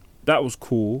that was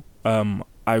cool.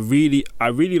 I really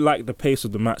like the pace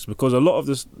of the match because a lot of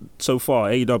this so far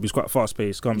AEW is quite fast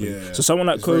paced company. Yeah. So someone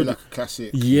like It's Cody, very like a classic.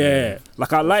 yeah,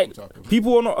 like I like.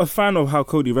 People are not a fan of how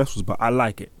Cody wrestles, but I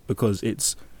like it because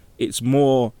it's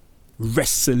more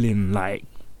wrestling. Like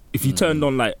if you turned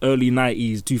on like early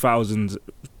 90s, 2000s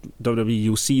WWE,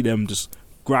 you'll see them just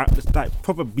like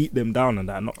proper beat them down and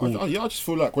that. I just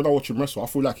feel like when I watch him wrestle, I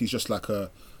feel like he's just like a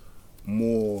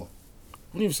more.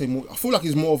 I wouldn't even say more. I feel like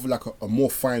he's more of like a more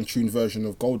fine-tuned version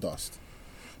of Goldust.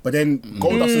 But then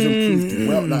Goldust has improved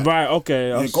well. Like, right?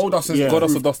 Okay. Yeah, Goldust has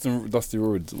Goldust improved. or Dusty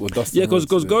Rhodes. Yeah,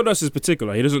 because Goldust is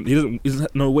particular. He doesn't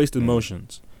no wasted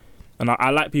motions, and I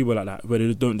like people like that where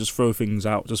they don't just throw things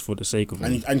out just for the sake of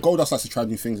it. And Goldust likes to try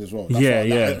new things as well.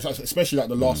 That's why, especially like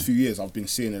the last few years, I've been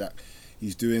seeing it. Like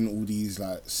he's doing all these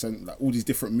like all these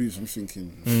different moves. I'm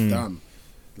thinking, damn,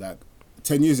 like.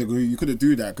 10 years ago, you couldn't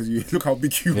do that because you look how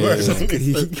big you were.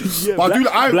 But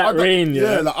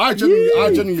I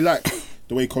genuinely like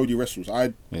the way Cody wrestles.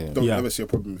 I don't ever see a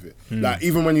problem with it. Like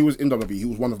even when he was in WWE, he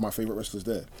was one of my favorite wrestlers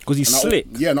there because he's slick.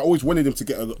 And I always wanted him to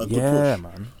get a good push.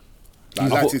 Man.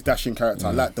 Like, I liked his dashing character.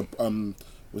 I liked the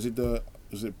was it the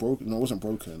Was it broken? No, it wasn't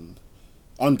broken.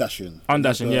 Undashing.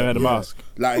 Undashing, yeah, the mask.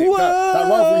 Like that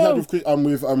rivalry he had with Rey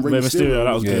Rey Mysterio,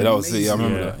 that was Yeah, good. that was it. Yeah, I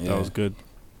remember that. Yeah. That was good.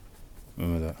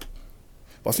 Remember that.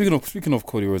 But speaking of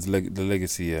Cody Rhodes, the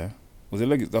legacy, yeah. Was it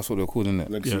legacy? That's what they were called, isn't it?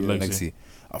 Legacy, Yeah, yeah. Legacy.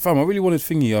 I found I really wanted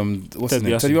thingy. What's his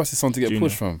name? Ted DiBiase's son to get Jr.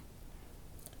 pushed from,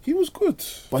 He was good.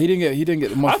 but he didn't get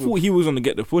the much. I thought he was going to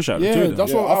get the push out. Yeah, too,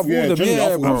 that's though. what I thought. generally, I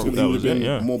thought bro. he That would was have it, been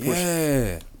yeah. more pushed.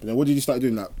 Yeah. But then what did he start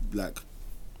doing? Like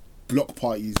block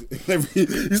parties.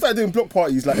 He started doing block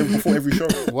parties like before every show.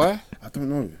 Why? I don't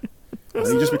know. And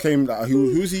he just became like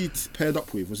who's he paired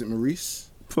up with? Was it Maurice?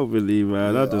 Probably,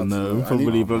 man. Yeah, I don't know. and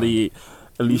Probably he- bloody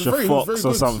Alicia He was Fox very or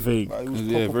good. something. Like, he was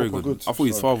Yeah, proper, very proper good. I thought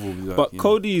his so- father would be like. But you know,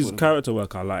 Cody's whatever. character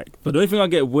work I like. But the only thing I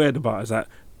get weird about is that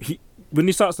when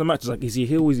he starts the match, it's like, is he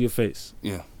heel or is he a face?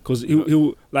 Yeah. Because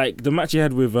he'll like the match he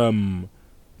had with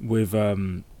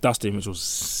Dustin, which was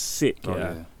sick. Oh,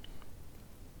 yeah.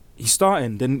 He's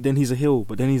starting, then he's a heel,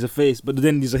 but then he's a face, but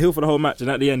then he's a heel for the whole match,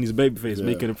 and at the end he's a babyface Yeah.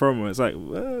 making a promo. It's like,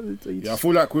 well, Yeah, I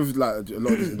feel like with like a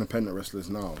lot of these independent wrestlers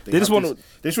now, They just have want this-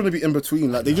 they just want to be in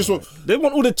between. Like they just want, they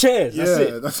want all the chairs. That's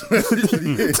it. that's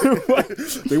literally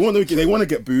it. They want to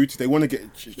get booed. They want to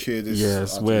get cheered. Yeah,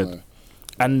 it's I don't weird. know.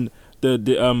 And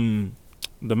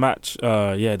the match,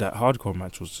 that hardcore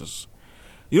match was just,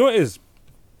 you know what it is?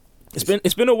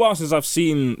 It's been a while since I've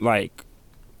seen like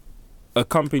a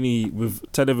company with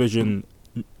television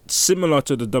similar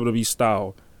to the WWE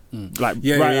style, like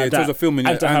Yeah, right yeah, at in terms that, of filming,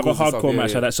 and yeah, to have a angles and stuff, hardcore yeah, match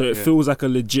yeah, like that, so it yeah. feels like a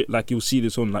legit, like you'll see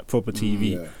this on like proper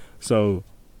TV. Yeah. So,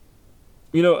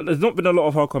 you know, there's not been a lot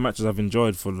of hardcore matches I've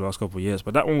enjoyed for the last couple of years,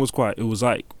 but that one was it was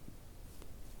like,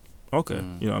 okay,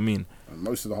 you know what I mean? And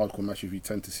most of the hardcore matches we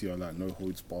tend to see are like no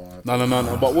holds barred.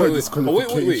 No. But wait.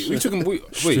 Disqualification. We took him.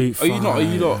 Wait. Street Are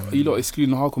you not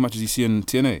excluding the hardcore matches you see in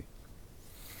TNA?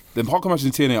 The hardcore matches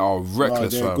in TNA are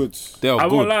reckless, they're fam. good. They are I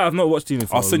good. won't lie, I've not watched TV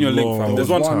for I'll send you a link, fam. long There's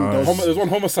was one. one- There's one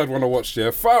homicide one I watched.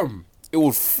 Yeah, fam. It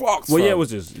was fucked. What fam. year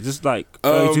was this? Just like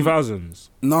early 2000s.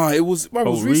 Nah, it was. Man, it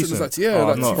Oh, was recent. recent. It's like, yeah, Oh,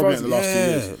 like no. Probably in 2000. the last 2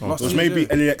 years. Yeah, It last was 2 years, maybe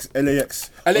yeah. LAX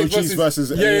LAX OGs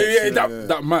versus LAX. yeah, yeah.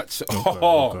 that match.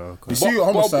 okay. You see,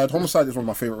 Homicide is one of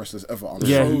my favorite wrestlers ever. I'm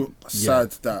Yeah, so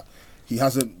sad that he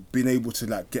hasn't been able to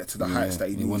like get to the heights that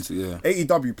he needs. wants it, yeah.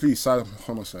 AEW, please sign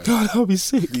Homicide. God, that would be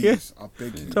sick. Please, Yes, I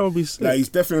beg you. that would be sick. Like he's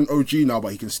definitely an OG now,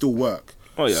 but he can still work.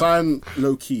 Oh, yeah. Sign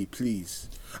low key, please.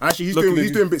 Actually, he's Look,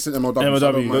 doing bits in MLW. so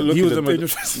I don't MLW. mind. Look, he was at a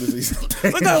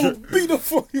the Look at him beat the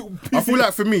fuck. I feel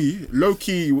like for me, low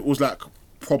key was like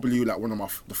probably like one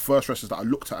of the first wrestlers that I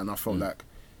looked at, and I felt like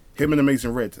him and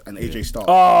Amazing Red and AJ Styles.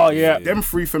 Oh yeah, Them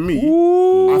three for me,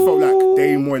 I felt like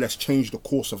they more or less changed the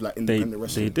course of like they independent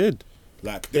wrestling. did.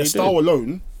 Like their style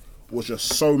alone was just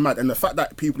so mad, and the fact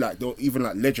that people like there were even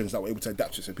like legends that were able to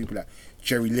adapt to it. So people like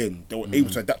Jerry Lynn, they were able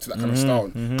to adapt to that kind of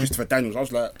style. Christopher Daniels, I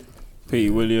was like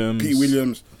Pete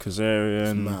Williams,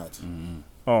 Kazarian. mad.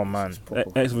 Oh man,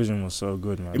 proper X Vision was so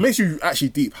good, man. It makes you actually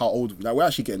deep how old. Like we're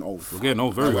actually getting old. We're getting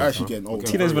old, very Like, we're old. actually getting old.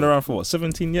 Tina's been around for what,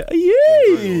 17 years? Very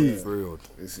Yay! old. Very old.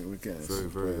 We're getting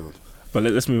Very old. But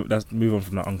let's move on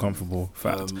from that uncomfortable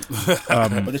fact.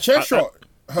 But the chair shot.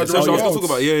 Heard Church shot, I was around the gonna world. talk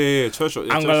about. Yeah. Church shot.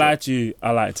 Yeah, I'm church gonna lie shot. to you,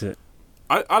 I liked it.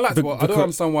 I liked it, but I don't because-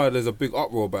 understand why there's a big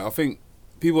uproar about it. I think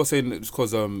people are saying it's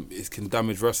because it can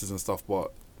damage wrestlers and stuff,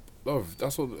 but love,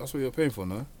 that's what you're paying for,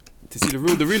 no? To see the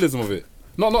realism of it.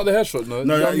 Not the headshot, no.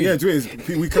 No, You know what I mean? yeah, do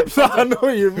it. We kept. I know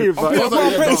what you mean, but I was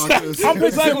like, yeah, no, I'm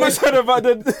pretty sure man said about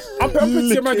the. I'm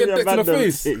pretty sure man get Looking decked in at the random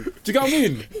face. Do thing. you get what I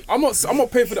mean? I'm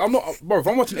not paying for it. I'm not, bro. If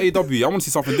I'm watching AEW, I want to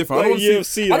see something different. I don't Like want to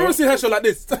see. UFC, I don't though. want to see a headshot like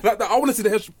this. Like that. I want to see the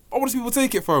headshot. I want to see people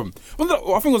take it from. I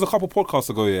think it was a couple podcasts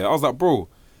ago. Yeah, I was like, bro.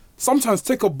 Sometimes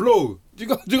take a blow. Do you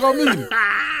know what I mean?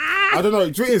 I don't know.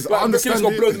 Do you know what it is? I Like, the kid's understand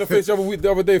got blows in it. the face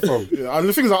the other day, from. Yeah, and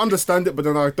the thing is, I understand it, but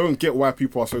then I don't get why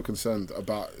people are so concerned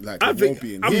about like I his think-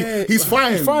 well-being. He's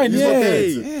fine. He's fine, He's yeah, not dead.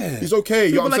 yeah. He's okay.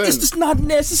 You know what I'm It's saying? just not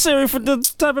necessary for the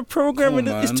type of programming.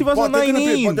 Come on, It's man. But they're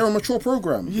 2019. a mature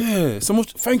program. Yeah, so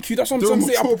much. Thank you. That's what I'm They're a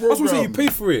saying. mature That's what I'm saying. You program.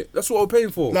 pay for it. That's what we're paying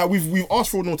for. Like we've asked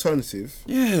for an alternative.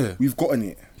 Yeah. We've gotten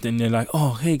it. Then they're like,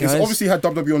 oh, hey It's guys. obviously had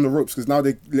WWE on the ropes because now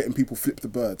they're letting people flip the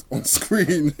bird on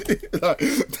screen. Like,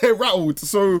 they're rattled.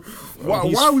 So why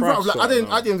he's are we rattled? Like, fresh,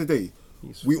 at the end of the day,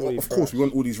 we fully of course we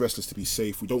want all these wrestlers to be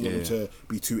safe. We don't want Yeah. them to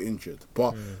be too injured.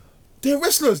 But they're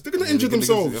wrestlers. They're gonna injure they're gonna-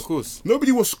 themselves. of course.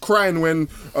 Nobody was crying when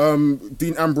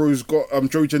Dean Ambrose got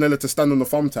Joey Janela to stand on the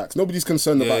thumbtacks. Nobody's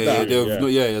concerned about that.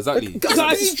 Yeah, exactly. Guys,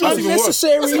 Guys, that's even worse.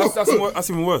 unnecessary. That's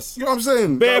even worse. You know what I'm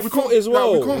saying? Barefoot we can't, as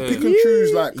well. we can't pick and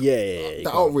choose like Yeah.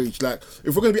 the outrage. Like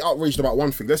if we're gonna be outraged about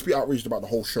one thing, let's be outraged about the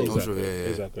whole show. Exactly. Yeah.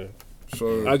 Exactly.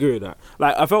 So I agree with that.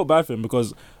 Like, I felt bad for him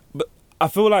because, but I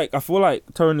feel like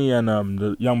Tony and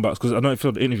the Young Bucks, because I know if you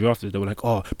saw the interview after, they were like,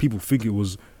 oh, people think it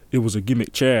was it was a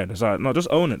gimmick chair. And it's like, no, just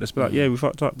own it. Just be like, yeah, we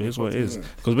fucked up. Here's what it is.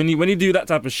 Because when you do that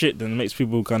type of shit, then it makes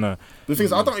people kind of. The thing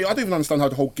is, I don't even understand how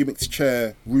the whole gimmick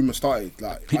chair rumor started.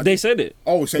 Like They said it.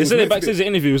 Oh, so they said it meant to backstage the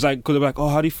interview. It was like, because they're like, oh,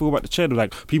 how do you feel about the chair? They're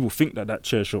like, people think that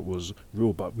chair shot was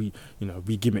real, but we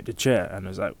gimmicked the chair, and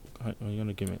it's like, how are you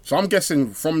gonna gimmick? So I'm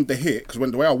guessing from the hit,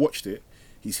 because the way I watched it,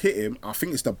 he's hit him. I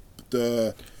think it's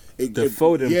the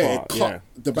folding part, it cut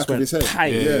the back of his head,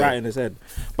 right in his head.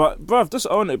 But bruv, just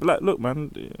own it. Be like, look,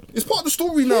 man, it's part of the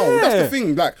story now. Yeah. That's the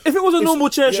thing. Like, if it was a normal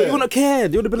chair shot, you wouldn't have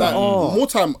cared. You would have been like, oh. More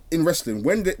time in wrestling,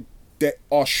 when there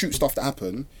are shoot stuff that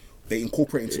happen, they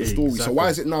incorporate into the story. Exactly. So why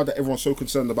is it now that everyone's so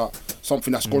concerned about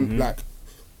something that's gone like?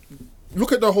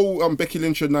 Look at the whole Becky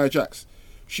Lynch and Nia Jax.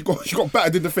 She got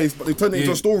battered in the face, but they turned it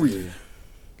into a story.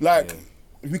 Like.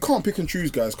 We can't pick and choose,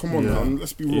 guys. Come on, man.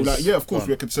 Let's be real. Like, of course,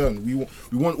 we're concerned. We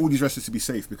want all these wrestlers to be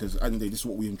safe because at the end of the day, this is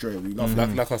what we enjoy. We love.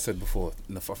 Like I said before,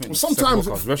 I think sometimes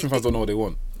wrestling fans don't know what they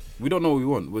want. We don't know what we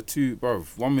want. We're too, bro.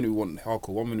 1 minute we want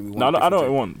hardcore, 1 minute we want. No, I don't know what I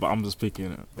want, but I'm just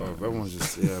picking it. Bro, everyone's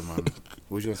just man.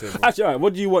 What you gonna say? Bro? Actually, alright,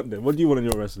 what do you want then? What do you want in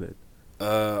your wrestling?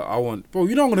 I want, bro.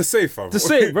 You know what I'm gonna say, fam. Just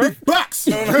say it, bro. Backs.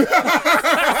 Bro,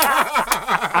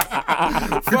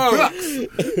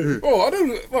 I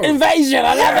don't. Bro. Invasion,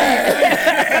 I love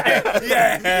it.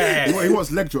 Yeah. He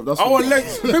wants leg drop. That's I want leg.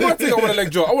 Maybe I think I want a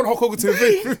leg drop. I want Hulk Hogan to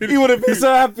invade. He would have been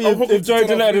so happy if Joe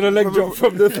Gillette did a leg drop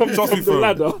from the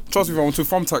ladder. Trust me, fam. I want to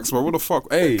thumbtacks, bro. What the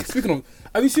fuck? Hey, speaking of,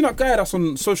 have you seen that guy that's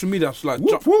on social media? That's like,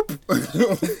 whoop whoop.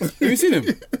 Have you seen him?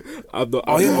 I'm not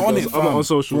on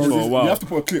social bro, for a while. You have to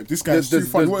put a clip. This guy's too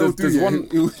funny.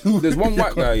 There's one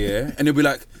white guy, and he'll be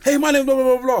like, "Hey, my name blah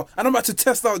blah blah blah," and I'm about to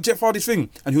test out Jeff Hardy's thing,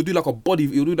 and he'll do like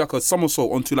a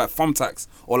somersault onto like thumbtacks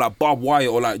or like barbed wire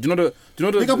or like, do you know the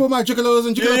pick up all my jiggles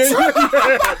and jigglettes.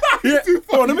 Yeah.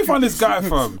 Oh, let me find this guy,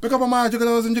 fam. Pick up all my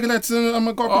jiggles and jigglettes and I'm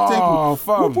a garbage table. Oh,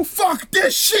 fam. Well, fuck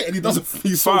this shit, and he doesn't.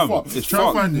 He's so far. It's Try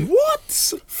to find it. What?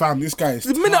 Fam, this guy is.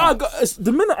 The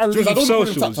minute I leave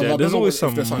socials, there's always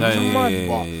some.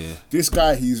 Yeah. This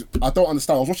guy, I don't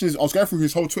understand. I was going through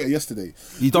his whole Twitter yesterday.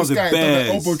 He does this it guy done bad.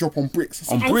 an elbow drop on bricks.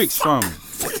 On bricks, fam.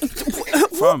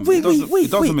 Wait.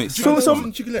 It doesn't make sense.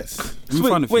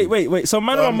 Wait. So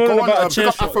man, I'm moaning about a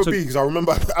chair shot. Afro B, because I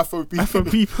remember Afro B.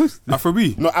 Afro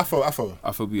B. No,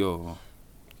 Afro B. Oh.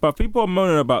 But people are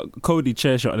moaning about Cody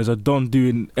chair shot. There's a Don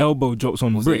doing elbow drops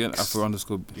on bricks.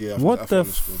 Afro_. Yeah. What the?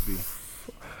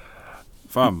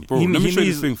 Fam, bro, let me show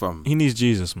you this thing, fam. He needs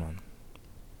Jesus, man.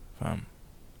 Fam.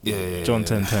 Yeah. John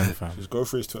 10:10, fam. Just go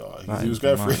for his Twitter. He was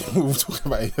going for it. We were talking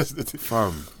about it yesterday.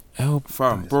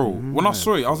 Fam, bro. When I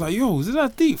saw it, I was like, yo, is it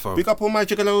that deep, fam? Pick up all my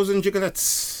jiggalos and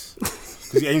jigglettes.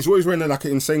 Because he's always wearing like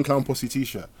an Insane Clown Posse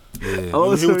t-shirt. Yeah.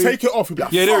 Oh, he'll take it off. He'll be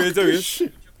like, there he is.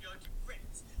 Shit.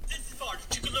 This is for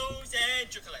Juggalos and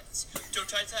Juggalettes. Don't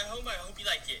try this at home. I hope you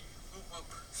like it. Whoop, whoop.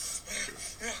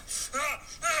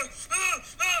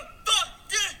 Fuck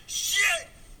this shit!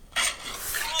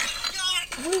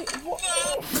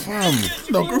 Fam.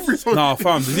 No, go for his own. Nah,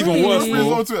 fam, there's even worse,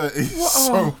 bro. He's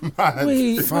so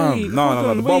mad. Fam,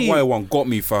 no, the barbed wire one got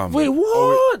me, fam. Wait,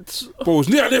 what? Bro, it's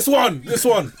near this one.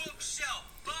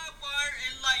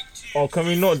 Oh, can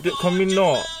we not?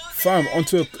 Fam,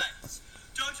 onto a... Don't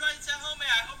try this at home, man.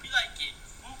 I hope you like it.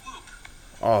 Whoop, whoop.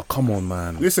 Oh, come on,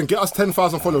 man. Listen, get us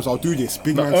 10,000 followers. I'll do this.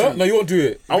 Big man thing. No, you won't do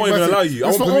it. I won't even allow you. I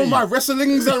That's won't for all permit my you.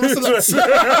 wrestlings and wrestlers.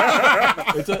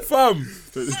 Fam.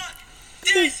 This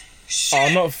shit. Oh,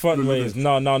 not front ways.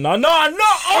 No.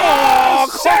 Oh,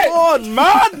 come on,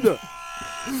 man.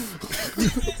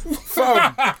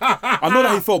 Fam. I know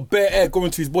that he felt bare air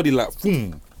going to his body like,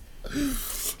 boom.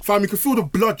 Fam, you can feel the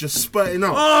blood just spurting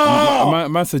out.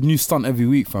 Man said new stunt every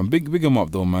week, fam. Big him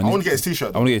up, though, man. I want to get his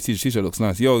t-shirt. I want to get his t-shirt. Looks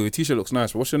nice. Yo, your t-shirt looks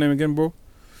nice. What's your name again, bro?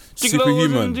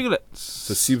 Superhuman.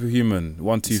 So Superhuman.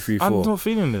 1, 2, 3, 4. I'm not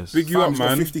feeling this. Big you Fam, up, he's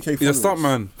got man. 50K He's a stunt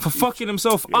followers. man. For fucking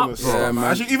himself up. Yeah, man.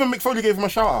 Actually, even Mick Foley gave him a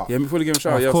shout out. Yeah, before they give him a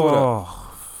shout, yeah, I saw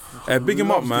that. Big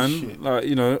him up, man. Like,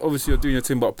 you know, obviously you're doing your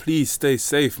thing, but please stay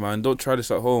safe, man. Don't try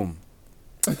this at home.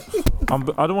 I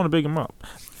don't want to big him up.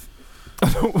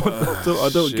 I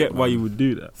don't Shit, get why man. you would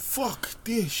do that. Fuck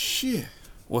this shit.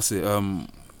 What's it?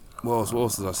 What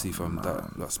else did I see, fam?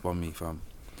 That spun me, fam.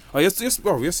 Oh, yes,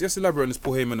 elaborate on this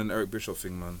Paul Heyman and Eric Bischoff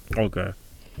thing, man. Okay.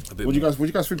 A bit What do more.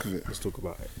 you guys think of it? Let's talk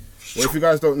about it. Well, if you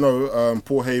guys don't know,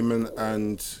 Paul Heyman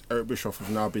and Eric Bischoff have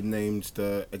now been named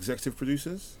the executive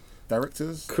producers,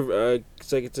 directors.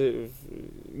 Executive.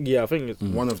 Yeah, I think it's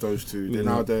One of those two. They're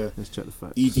now the Let's check the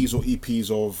facts. EDs or EPs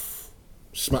of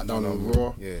SmackDown and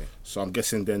Raw. Yeah, So I'm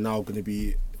guessing they're now going to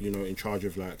be, in charge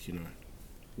of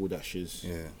all that shiz.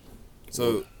 yeah.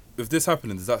 So, if this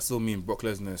happening, does that still mean Brock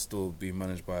Lesnar is still being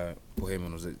managed by Paul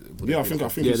Heyman? Or is it, Yeah, I think Yeah,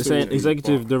 it's they're still saying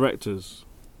executive directors.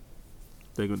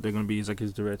 They're gonna be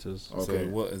executive directors. Okay. So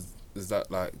what is that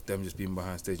like? Them just being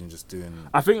behind stage and just doing?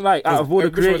 I think like out of all the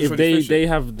Which one's creative, really special? they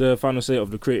have the final say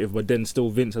of the creative, but then still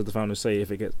Vince has the final say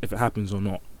if it happens or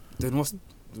not. Then what's?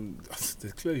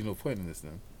 There's clearly no point in this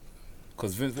then.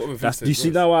 Because Vince, what Vince That's said do you see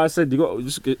was- now why I said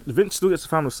Vince still gets the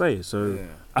final say. So Yeah.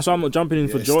 that's why I'm not jumping in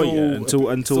for it's joy still- yet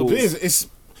until It is. It's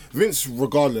Vince,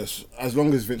 regardless. As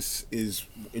long as Vince is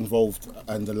involved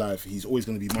and alive, he's always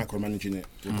going to be micromanaging it,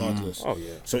 regardless. Oh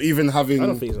yeah. So even having, I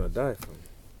don't think he's gonna die.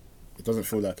 it doesn't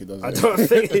feel like it does. I don't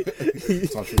think.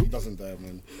 It's not true, he doesn't die,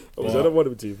 man. I don't want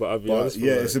him to, but I'll be But honest.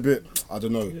 yeah, it's a bit. I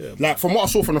don't know. Yeah. Like from what I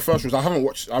saw from the first was, I haven't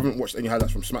watched any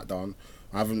highlights from SmackDown.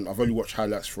 I've only watched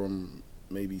highlights from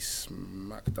maybe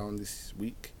SmackDown this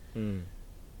week.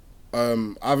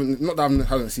 I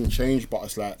haven't seen change, but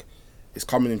it's like it's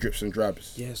coming in drips and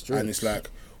drabs. Yeah, it's and it's like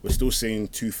we're still seeing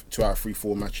 2 out of 3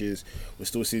 4 matches. We're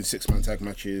still seeing 6-man tag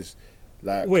matches.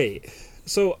 Like Wait,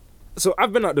 so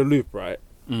I've been at the loop, right?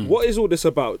 What is all this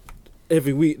about?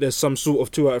 Every week there's some sort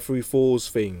of 2 out of 3 falls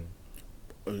thing.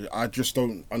 I just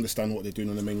don't understand what they're doing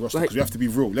on the main roster Like- because we have to be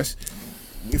real.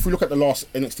 If we look at the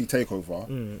last NXT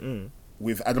takeover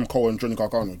with Adam Cole and Johnny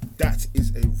Gargano, that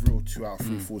is a real 2 out of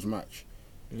 3 falls match.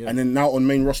 Yeah. And then now on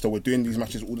main roster, we're doing these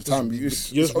matches all the time.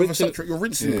 It's oversaturated. You're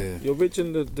rinsing it. You're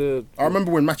rinsing the. I remember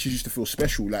when matches used to feel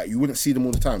special. Like you wouldn't see them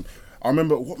all the time. I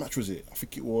remember what match was it? I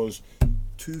think it was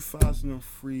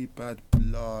 2003 Bad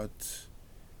Blood.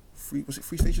 Was it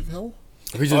 3 Stages of Hell?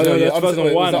 Oh, yeah,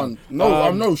 2001.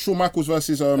 No, Shawn Michaels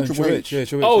versus Triple H. Yeah,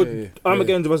 Triple H. Oh, yeah.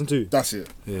 Armageddon 2002. That's it.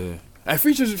 Yeah. And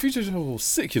features was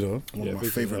sick, you know. One of my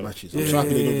favourite matches. Yeah, I'm so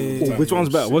happy they don't do it all the Oh, time. which one's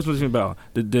It better? was Which one's better?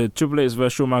 The Triple H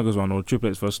versus Shawn Michaels one or Triple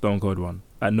H versus Stone Cold one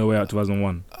at No Way Out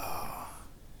 2001?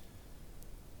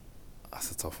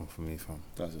 That's a tough one for me, fam.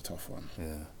 That's a tough one. Yeah.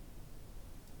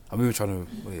 I'm even trying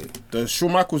to wait. The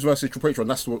Shawn Michaels versus Triple H one.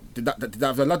 That's what did that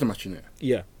have a ladder match in it?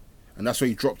 Yeah, And that's where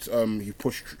he dropped. He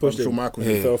pushed Pushed him. Shawn Michaels.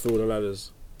 he Yeah. fell through all the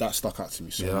ladders. That stuck out to me.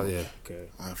 So Yeah, yeah. Okay,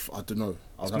 I don't know.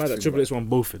 I'll it's have mad to that think Triple about H won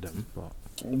both of them. But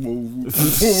What would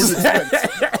you expect?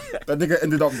 That nigga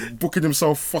ended up booking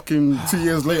himself fucking 2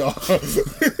 years later.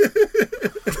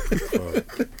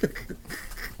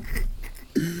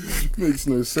 Makes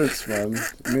no sense, man.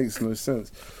 Makes no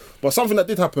sense. But something that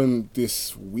did happen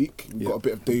this week, we got a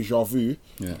bit of deja vu.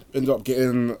 Yeah. Ended up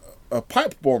getting a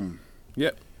pipe bomb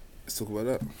Yeah. Let's talk about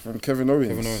that. from Kevin Owens.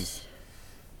 Kevin Owens.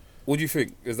 What do you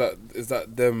think? Is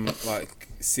that them like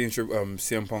seeing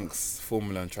CM Punk's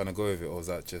formula and trying to go with it, or is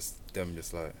that just them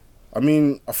just like? I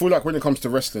mean, I feel like when it comes to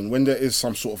wrestling, when there is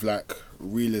some sort of like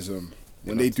realism,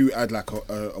 when they do add like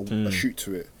a shoot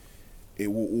to it, it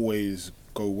will always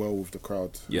go well with the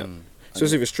crowd. yeah,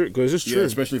 especially if it's true, because it's Yeah, true.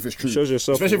 especially if it's true. It shows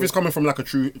yourself. Especially if it's coming from like a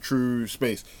true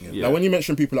space. Yeah. Like when you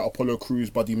mention people like Apollo Crews,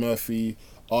 Buddy Murphy,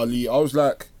 Ali, I was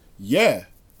like, yeah,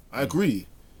 I agree.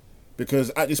 Because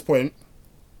at this point,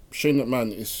 Shane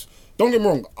McMahon is... Don't get me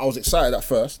wrong, I was excited at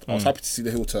first. I was happy to see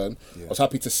the heel turn. Yeah. I was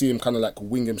happy to see him kind of like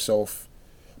wing himself.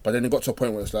 But then it got to a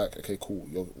point where it's like, okay, cool.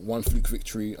 You're one fluke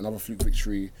victory, another fluke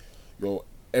victory. You're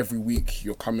every week,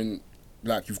 you're coming...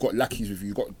 Like, you've got lackeys with you.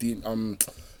 You've got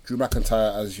Drew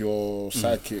McIntyre as your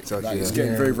sidekick. Exactly, Like, it's yeah.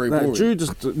 getting very, very Like, boring. Drew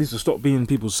just needs to stop being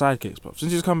people's sidekicks, bro.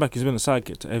 Since he's come back, he's been a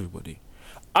sidekick to everybody.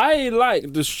 I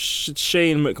like the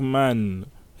Shane McMahon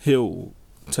heel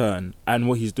turn and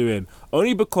what he's doing,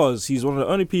 only because he's one of the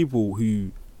only people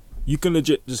who you can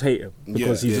legit just hate him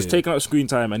because he's just taking up screen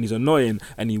time and he's annoying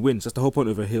and he wins. That's the whole point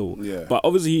of a heel. Yeah. But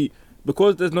obviously,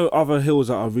 because there's no other heels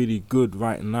that are really good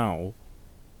right now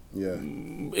Yeah.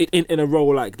 in a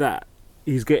role like that,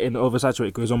 he's getting oversaturated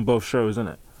because he's on both shows, isn't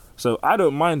it? So I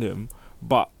don't mind him,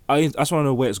 but I just want to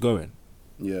know where it's going.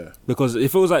 Yeah. Because it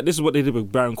feels like this is what they did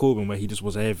with Baron Corbin, where he just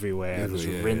was everywhere, just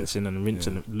Yeah, rinsing and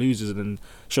rinsing, loses and then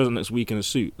shows up next week in a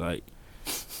suit. Like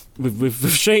with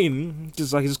Shane,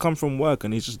 just like he's just come from work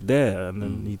and he's just there, and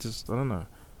then he just I don't know.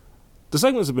 The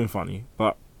segments have been funny,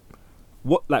 but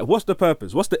what's the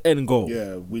purpose? What's the end goal?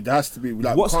 Yeah, there has to be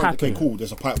like What's we can't- happening? Okay, cool.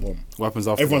 There's a pipe bomb. What happens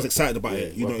after? Everyone's that? excited about Yeah,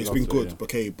 it. You what know, it's happens been after, good. yeah.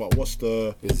 Okay, but what's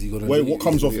the? Is he gonna? What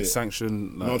comes of it?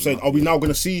 Sanction. You know what I'm saying? Are we now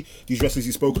going to see these wrestlers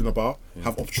he's spoken about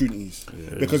have opportunities?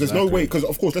 Because there's no way. Because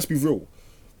of course, let's be real.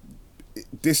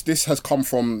 This has come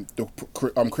from the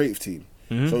creative team.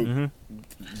 So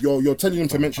you're telling them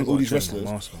to mention all these change my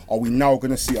wrestlers. mask, man. Are we now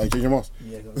going to see? Are you changing your mask?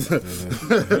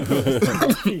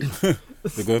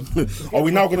 They're good. Are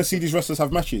we now going to see these wrestlers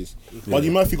have matches? Buddy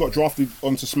Murphy got drafted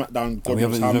onto SmackDown. God We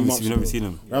knows haven't. how many You months never ago. seen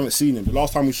him. We haven't seen him. The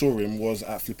last time we saw him was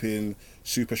at flipping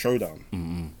Super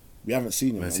Showdown. We haven't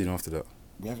seen him. I haven't seen him after that.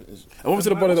 We haven't. And what happened to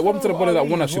the body that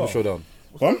won that Super Showdown?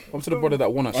 Huh? I'm to the brother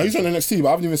that won Oh, he's actually. on NXT, but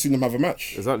I haven't even seen him have a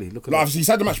match. Exactly. Look at Like, that. he's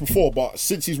had the match before, but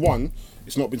since he's won,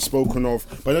 it's not been spoken of.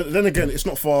 But then again, it's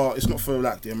not for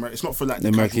like the American. It's not for like the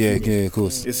America, casual yeah, viewers. of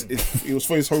course. It was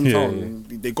for his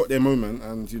hometown. They got their moment,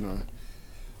 and you know,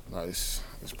 like it's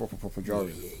proper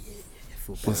jarring.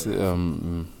 What's it?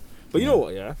 But you know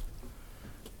what? Yeah,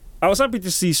 I was happy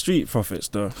to see Street Profits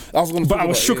though, I was gonna. but talk I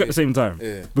was about shook it, at the same time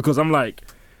Yeah. because I'm like,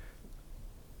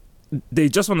 they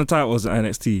just won the titles at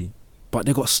NXT, but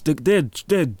they got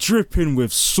they're dripping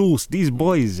with sauce. These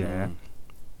boys, yeah.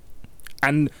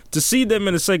 And to see them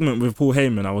in a segment with Paul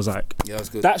Heyman, I was like, Yeah, that's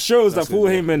good. that shows That's that Paul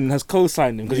good, yeah. Heyman has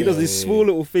co-signed him because he does these Yeah, small yeah.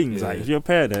 little things. Yeah. Like if you're a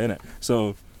pair there, innit?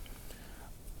 So,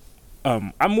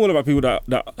 I'm all about people that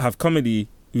have comedy,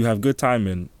 who have good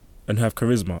timing, and who have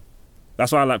charisma.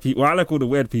 That's why I like people. I like all the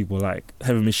weird people like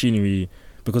Heavy Machinery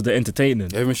because they're entertaining.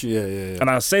 Yeah. And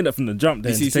I was saying that from the jump,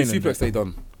 they're You see entertaining. suplex they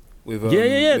done with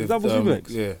Yeah, with, double suplex.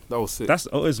 Yeah, that was sick. That's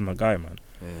always my guy, man.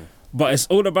 yeah. But it's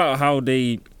all about what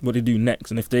they do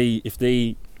next, and if they,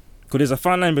 because there's a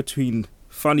fine line between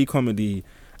funny comedy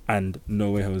and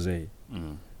No Way Jose,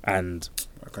 and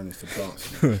I can't used to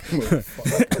dance.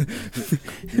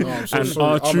 No, I'm so and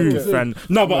sorry. our I'm truth, against- and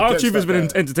no, but I'm our against truth has that been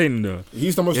guy. entertaining though.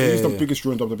 He's the most. Yeah, He's the yeah. biggest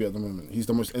draw in WWE at the moment. He's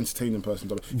the most entertaining person.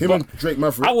 In WWE. Him But and Drake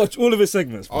Maverick. I watch all of his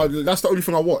segments. Bro. That's the only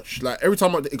thing I watch. Like every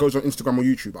time it goes on Instagram or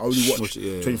YouTube, I only watch Watch it,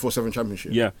 yeah. 24/7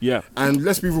 Championship. yeah. And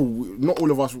let's be real, not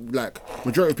all of us, like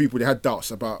majority of people, they had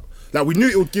doubts about. Like we knew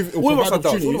it would give. It would All of us provide had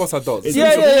doubts. All of opportunities. us had doubts. It-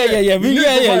 Yeah, so yeah. We knew it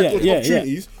Yeah, provided yeah, good yeah.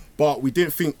 opportunities, but we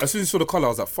didn't think. As soon as you saw the colour, I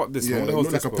was like, "Fuck this, man! Yeah, What the it hell's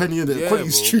looked like this, a bro?" penny in the Yeah,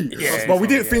 quality's bro. cheap, Yeah, but we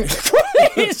didn't think.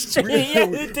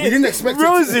 We didn't expect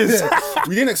Roses. It.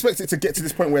 We didn't expect it to get to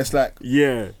this point where it's like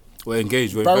Yeah. We're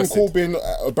engaged. We're Baron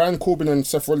invested. Corbin and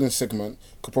Seth Rollins segment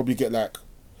could probably get like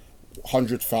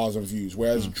 100,000 views,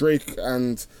 whereas Drake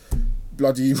and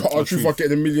bloody R-Truth are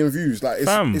getting 1 million views. Like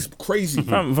Fam. it's crazy.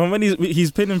 From when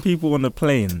he's pinning people on the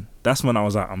plane, that's when I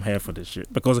was like, I'm here for this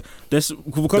shit because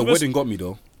The wedding got me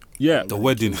though. Yeah, The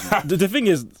wedding. the thing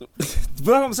is,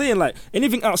 but I'm saying like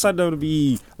anything outside of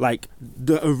the like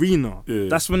the arena, Yeah.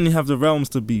 that's when you have the realms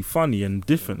to be funny and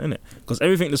different, innit? Because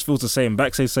everything just feels the same.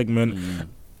 Backstage segment,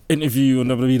 interview on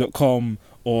WWE.com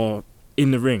or in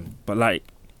the ring, but like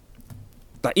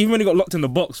even when he got locked in the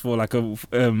box for like a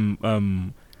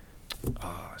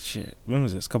shit, when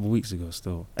was it? It's a couple of weeks ago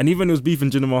still, and even it was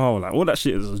beefing Jinder Mahal, like all that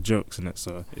shit is jokes in it.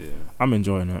 So Yeah. I'm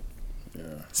enjoying it. Yeah.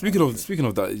 Speaking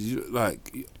of that,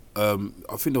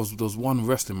 I think there was one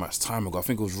wrestling match time ago. I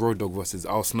think it was Road Dogg versus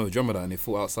Al Snow. Do you remember that? And they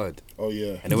fought outside. Oh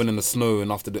yeah. And they went in the snow,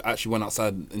 and after they actually went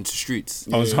outside into streets.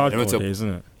 Oh, it's Yeah. They went hardcore to- days, isn't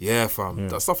it? Yeah, fam. Yeah.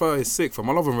 That stuff is sick, fam.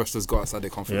 I love when wrestlers go outside their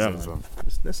comfort Yeah, zones, man. fam.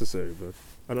 It's necessary, bro.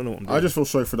 I don't know what I'm doing. I just feel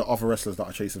sorry for the other wrestlers that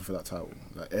are chasing for that title.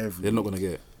 Like They're not gonna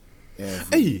get it.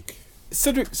 every Hey,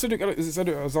 Cedric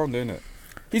Alexander, innit?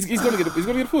 He's gonna get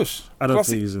a push. I don't Plus,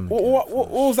 think he's in the What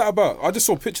was that about? I just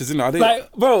saw pictures in there.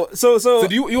 like, bro. So So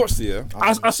do you watched it? Yeah.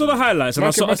 I saw the highlights and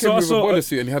I saw with a boiler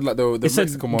suit and he had like the it said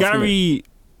Mexican mask. innit? Gary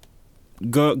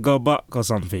Garbach or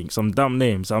something, some dumb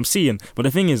name. So I'm seeing, but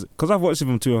the thing is, because I've watched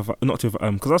him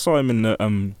because I saw him in the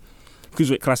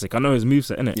Cruiserweight Classic. I know his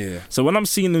moveset, innit? Yeah. So when I'm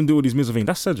seeing him do all these moves, I think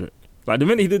that's Cedric. Like the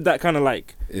minute he did that kind of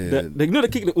like, Yeah. the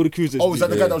kick that all the cruisers. Oh, is that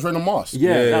do. the guy that was wearing a mask? Yeah,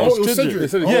 Yeah. that Oh, was it was Cedric.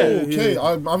 Cedric. Yeah, Oh, okay. yeah.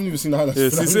 I haven't even seen the highlights. Yeah,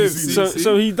 for that. see, I haven't see, seen see. it.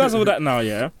 So he does all that now,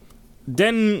 yeah.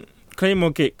 Then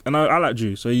Claymore kick, and I like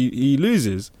Drew. So he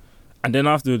loses, and then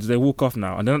afterwards they walk off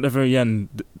now, and then at the very end,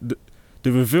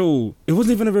 the reveal. It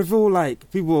wasn't even a reveal. Like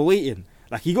people were waiting.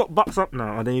 Like he got bucks up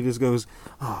now, and then he just goes,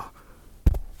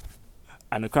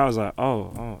 and the crowd's like,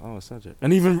 oh, it's Cedric,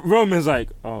 and even Roman's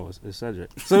like, oh, it's Cedric.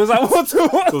 So it's like, what? There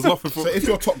was nothing So for if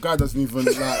your top guy doesn't even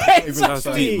like, Exactly. that's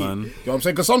deep, man. you know what I'm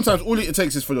saying? Because sometimes all it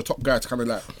takes is for the top guy to kind of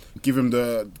like give him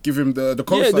the Yeah,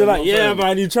 cosign, they're like, you know what I'm yeah, saying?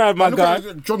 man, you tried, my Look guy.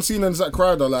 at John Cena and Zack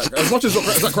Ryder. Like, as much as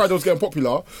Zack Ryder was getting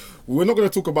popular, we're not going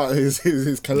to talk about his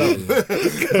collab.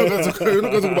 We're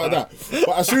not going to talk about that.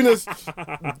 But as soon as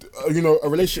a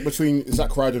relationship between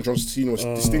Zack Ryder and John Cena was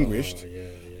distinguished,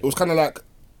 it was kind of like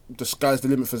the sky's the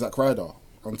limit for Zack Ryder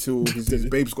until his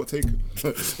babes got taken.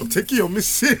 I'm taking your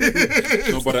miss.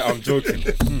 No, but I'm joking.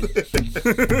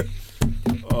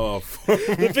 Oh,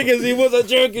 The thing is, he wasn't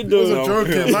joking, though. wasn't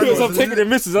joking, man. He was up taking the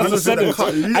misses. That's Man the said that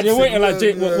sentence. cut. And you're waiting like,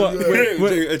 Jake, what?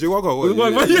 Jay Wagga, what?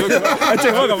 What?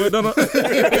 Jake, wait, no.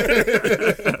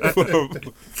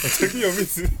 Taking your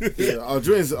missus.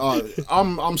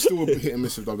 I'm still hit and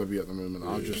miss with WWE at the moment.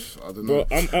 I don't know.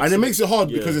 Bro, And it makes it hard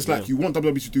Yeah, because it's like yeah. you want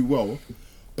WWE to do well,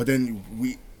 but then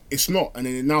it's not, and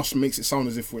then it now makes it sound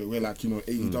as if we're like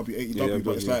AEW,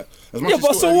 but it's like as much Yeah, as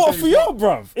but still so what early for days, y'all,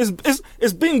 bruv?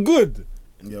 It's been good.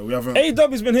 Yeah, we haven't.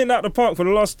 AEW's been hitting out the park for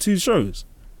the last 2 shows.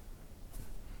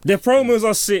 Their promos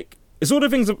are sick. it's all the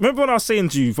things. Remember when I was saying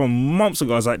to you from months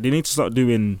ago, I was like, they need to start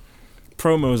doing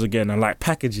promos again and like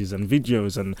packages and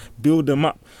videos and build them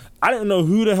up. I didn't know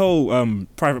who the hell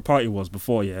Private Party was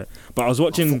before, yeah, but I was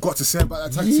watching. I forgot to say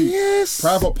about that tag team. Yes.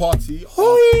 Private Party.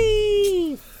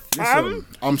 Hoi! Listen,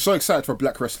 I'm so excited for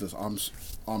black wrestlers.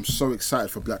 I'm so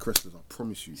excited for black wrestlers. I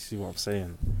promise you. See what I'm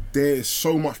saying? There is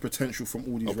so much potential from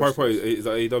all these Private wrestlers. Party, is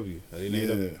that AEW? Are they in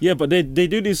AEW? Yeah, but they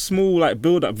do these small like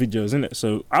build up videos, innit?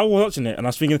 So I was watching it and I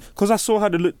was thinking, because I saw how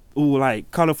they look all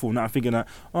like colourful, now I'm thinking that,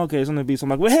 okay, it's gonna be some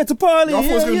like, we're here to party. I thought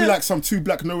it was gonna yeah. be like some two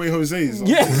black No Way Jose's.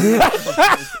 Yeah.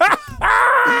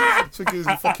 I was thinking it was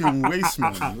a fucking waste,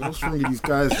 man. What's wrong with these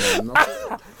guys, man?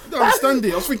 I don't understand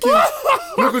it. I was thinking,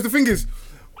 because the thing is,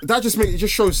 that it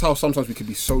just shows how sometimes we can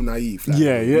be so naive. Like,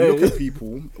 Yeah. We look at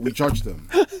people, we judge them.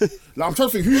 Like, I'm trying to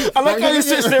think who. I like how you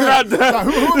sit there around there. Like,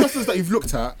 who are wrestlers that you've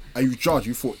looked at and you judge?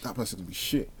 You thought that person could be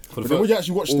shit. But then when you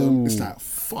actually watch them, it's like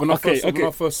fuck.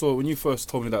 When you first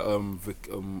told me that,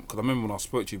 because I remember when I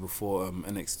spoke to you before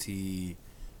NXT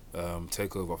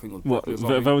takeover, I think it was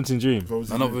Velveteen Dream.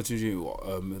 not Velveteen Dream.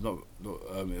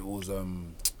 It was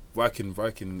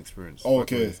Viking Experience. Oh,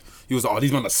 okay. He was like, "Oh,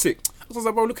 these men are sick." I was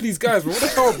like, "Bro, look at these guys, bro. What the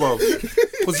hell, bro?"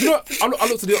 Because you know, I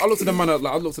looked at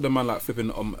the man like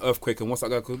flipping Earthquake and what's that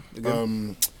guy called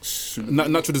again?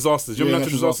 Natural disasters. You remember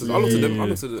natural disasters? I looked at them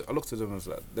and was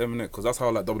like, them innit? Because that's how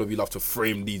like WWE love to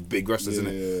frame these big wrestlers,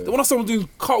 innit? Yeah. Then when I saw them doing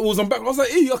cartwheels and back, I was like,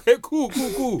 "Hey, okay, cool."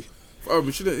 Man. I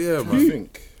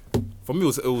think. For me,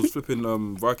 it was flipping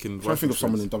Viking. I'm trying to think of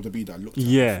someone in WWE that looked at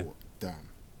Yeah. and thought, damn.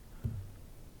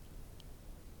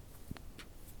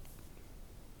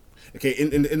 Okay,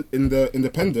 in the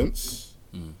independents,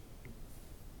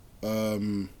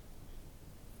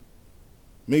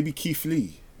 maybe Keith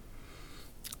Lee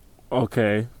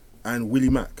Okay. and Willie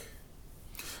Mack.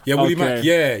 Yeah, Willie Okay. Mack.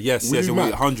 Yes, Willie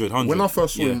Mack. 100. When I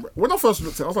first saw him, when I first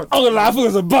looked at it, I was like, I was like, I thought it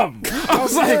was a bum. I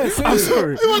was like, I'm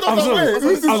sorry. I'm sorry.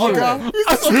 Who's this uncle? I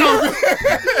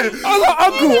was like,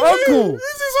 uncle. Who's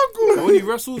this uncle? But when he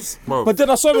wrestles, bro. But then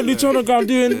I saw him in Lucha Underground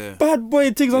doing bad boy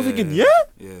things. I was thinking, yeah?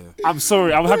 I'm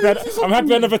sorry. I'm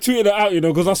happy I never tweeted it out, you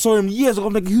know, because I saw him years ago.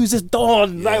 I'm like, who's this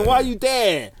Don? Like, why are you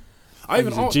there? I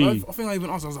He's a G. think I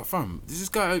even asked. I was like, "Fam, is this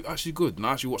guy actually good?" And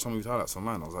I actually watched some of his highlights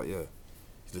online. I was like, "Yeah,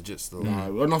 he's legit still." Nah,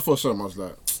 when I first saw him, I was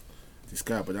like, this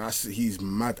guy, but he's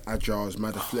mad agile, he's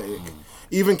mad athletic.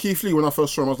 Even Keith Lee, when I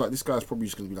first saw him, I was like, this guy's probably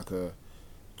just going to be like a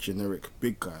generic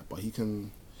big guy, but he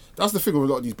can. That's the thing with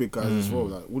a lot of these big guys as well.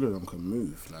 Like, all of them can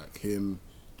move. Like him,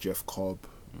 Jeff Cobb,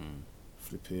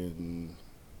 flipping.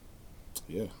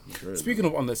 Yeah. Speaking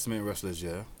of underestimated wrestlers,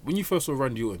 yeah, when you first saw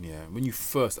Randy Orton,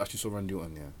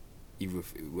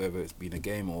 whether it's been a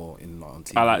game or on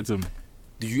TV, I liked him.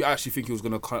 Did you actually think he was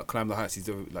gonna climb the heights he's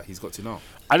got to now?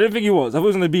 I didn't think he was. I thought he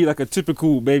was going to be like a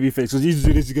typical babyface because he used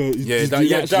to do this to go.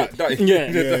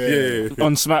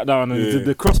 On SmackDown and he did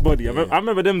the crossbody. I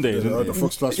remember them days. The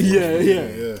Fox Plus.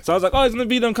 Yeah. So I was like, oh, he's going to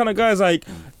be them kind of guys like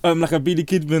a Billy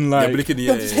Kidman, like. Billy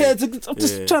Kidman, I'm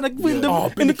just trying to win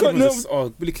them in the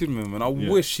Billy Kidman, man. I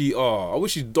wish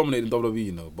he dominated WWE,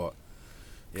 you know, but.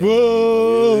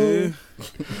 Whoa.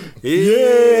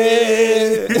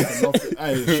 Yeah.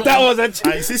 That was a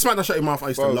I see Smack That Shut Your Mouth. I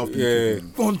used to love Billy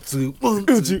Kidman. 1, 2, 1,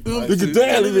 2. Look at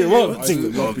that. I used to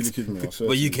love Billy Kidman. I swear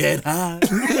But to you God. can't hide.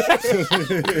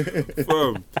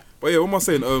 But yeah, what am I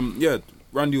saying?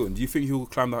 Randy Orton, do you think he'll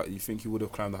climb that? You think he would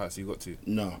have climbed the heights he got to?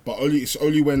 No, but it's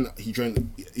only when he joined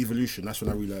Evolution. That's when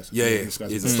I realised. This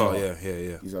guy's a star. Yeah.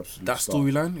 He's absolutely That star.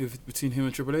 storyline between him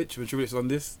and Triple H, when Triple H has done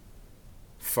this,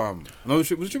 fam. No, was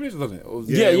Triple H done it? Or was-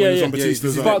 Yeah, when he was on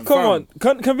Batista's But come on,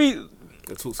 can we?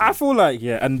 That talks I feel like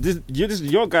and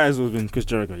your guys have been Chris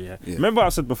Jericho. Yeah. Remember I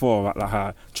said before about like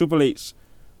how Triple H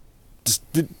just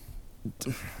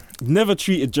never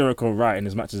treated Jericho right in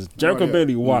his matches. Jericho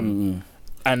barely won.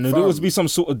 And there would always be some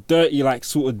sort of dirty, like,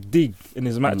 sort of dig in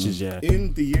his matches,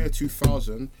 In the year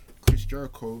 2000, Chris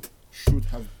Jericho should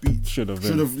have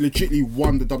legitimately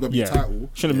won the WWE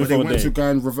title. Should have but been they for a went day. to go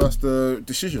and reverse the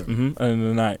decision. And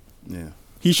the night. Yeah.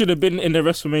 He should have been in the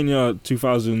WrestleMania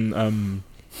 2000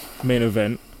 main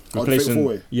event.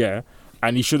 Replacing,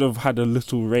 and he should have had a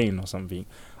little reign or something.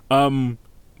 But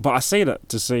I say that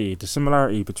to say the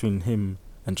similarity between him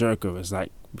and Jericho is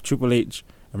like Triple H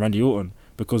and Randy Orton.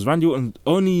 Because Randy Orton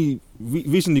only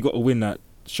recently got a win at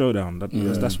Showdown.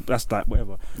 That's like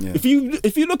whatever. Yeah. If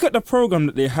you look at the program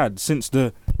that they had since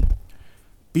the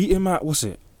beat him at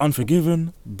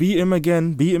Unforgiven, beat him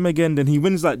again. Then he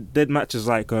wins like dead matches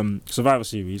like Survivor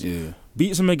Series. Yeah.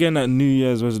 Beats him again at New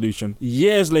Year's Resolution.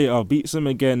 Years later, beats him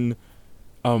again.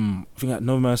 I think at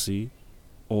No Mercy,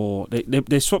 or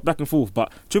they swap back and forth.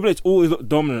 But Triple H always looked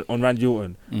dominant on Randy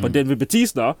Orton. But then with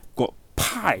Batista, got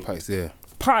pie.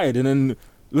 parted, and then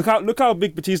look how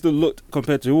big Batista looked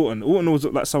compared to Orton. Orton always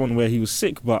looked like someone where he was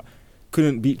sick but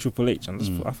couldn't beat Triple H, and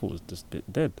I thought it was just a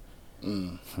bit dead.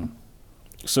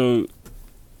 So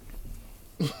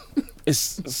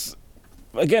it's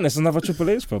again, it's another Triple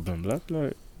H problem, lad.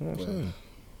 Like, you know what I'm saying?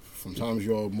 Sometimes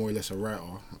you're more or less a writer,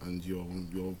 and you're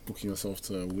booking yourself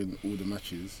to win all the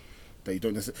matches that you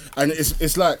don't necessarily. And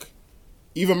it's like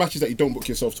even matches that you don't book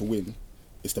yourself to win,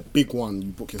 it's the big one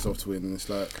you book yourself to win, and it's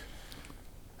like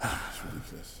it's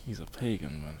ridiculous. He's a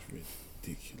pagan, man.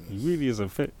 Ridiculous. He really is a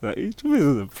like he really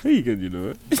is a pagan, you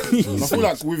know. And I feel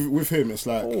like with him, it's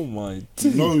like Oh my! he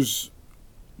knows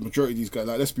majority of these guys.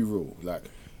 Like, let's be real, like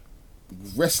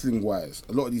wrestling wise,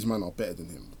 a lot of these men are better than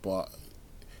him, but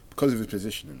because of his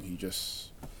positioning, he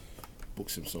just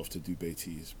books himself to do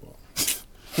Beatties. But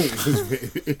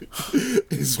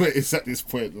it's where it's at this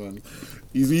point, man.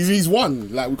 He's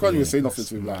won. Like, we can't even say nothing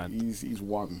to him. Like, he's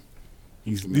won.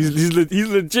 He's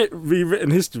legit rewritten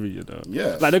history, you know.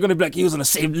 Yeah. Like, they're gonna be like, he was on the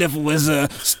same level as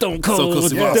Stone Cold.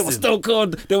 There was Stone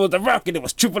Cold. There was The Rock, and there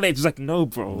was Triple H. It's like, no,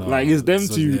 bro. Like, it's them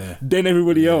two, then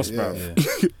everybody else, bro.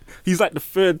 Yeah. He's like the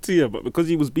third tier, but because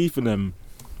he was beefing them.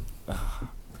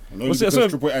 And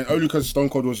only because Stone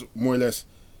Cold was more or less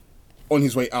on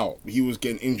his way out. He was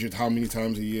getting injured how many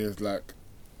times a year? Like,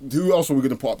 who else are we going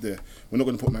to put up there? We're not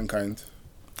going to put Mankind.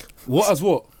 What? As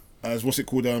what's it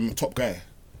called? Top guy.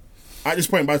 At this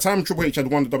point, by the time Triple H had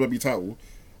won the WWE title,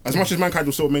 as much as Mankind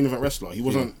was still a main event wrestler, he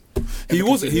wasn't. He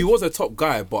was a top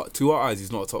guy, but to our eyes,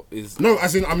 he's not a top. No,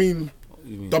 as in, I mean,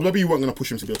 WWE weren't going to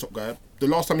push him to be a top guy. The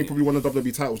last time he probably won the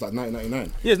WWE title was like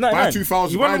 1999. Yeah, it's 99. By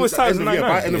 2000, He won all his titles in 99.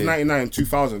 by end of 99,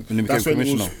 2000. And then that's became when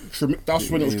it was. commissioner. That's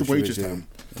when it was Triple H's time.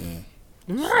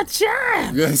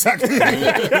 Yeah. Yeah, exactly.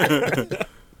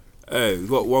 Hey, we've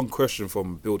got one question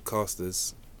from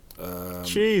Buildcasters.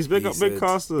 Jeez, big up big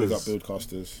casters. Big up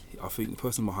Buildcasters. I think the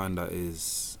person behind that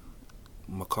is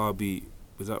Maccabi.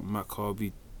 Was that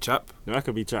Maccabi Chap? The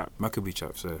Maccabee chap. Maccabee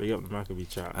Chap, sorry. Big up the Maccabee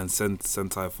chap. And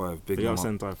Sentai 5. Big up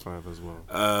man. Sentai 5 as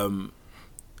well.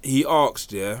 He asked,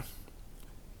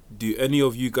 do any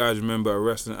of you guys remember a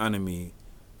wrestling anime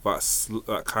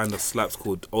that kind of slaps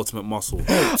called Ultimate Muscle?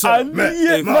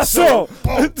 Ultimate Muscle!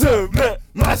 Ultimate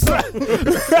Muscle!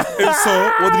 If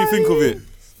so, what did you think of it?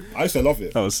 I used to love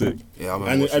it. That was sick. Yeah, I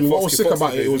remember And what was sick Fox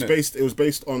about it, days, it was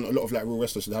based on a lot of like real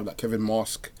wrestlers. So they have like Kevin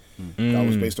Mask, that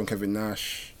was based on Kevin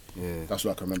Nash. Yeah. That's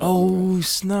what I can remember. Oh,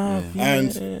 snap. Yeah.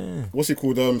 And what's it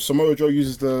called? Samoa Joe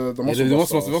uses the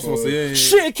muscle. Yeah.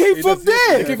 Shit, it came from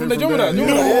there! It came from there, do you remember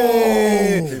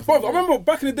that? Yeah. Bro, I remember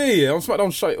back in the day, on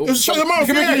SmackDown shite. It was shut your mouth.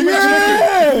 You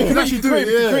can actually do it.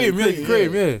 You create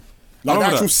him, yeah. Like the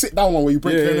actual sit down one where you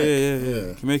break your neck. Yeah.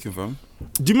 You can make him, fam.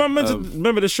 Do you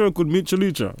remember the show called Lucha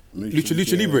Lucha?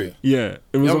 Lucha Libre. Yeah,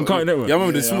 it was on Cartoon Network. Yeah, I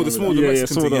remember the small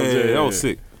Mexican thing. Yeah, that was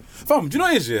sick. Fam, do you know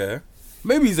what it is, yeah?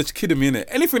 Maybe he's just kidding me, innit?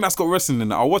 Anything that's got wrestling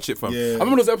in it, I'll watch it, fam. Yeah. I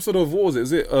remember those episode of, what was it?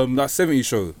 Was it that 70s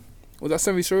show? Was that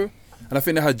 70s show? And I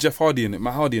think they had Jeff Hardy in it,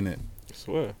 Matt Hardy in it. I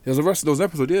swear. There was an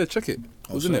episode, yeah, check it.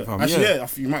 It was in it, fam. Actually, yeah,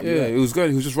 you might be Yeah, right. it was good.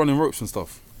 He was just running ropes and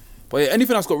stuff. But yeah,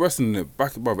 anything that's got wrestling in it,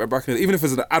 back in it, even if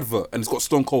it's an advert and it's got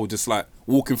Stone Cold just like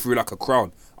walking through like a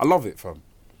crowd, I love it, fam.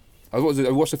 I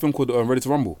watched a film called Ready to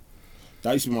Rumble.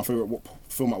 That used to be my favourite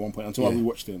film at one point until I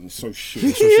rewatched it and it's so shit.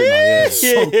 It's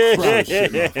so shit now, yeah. So crap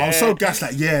shit, man. I was so gassed,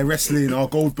 like, wrestling,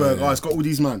 Goldberg, it's got all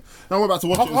these man. Now I'm about to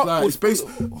watch it, it's like, it's based,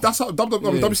 that's how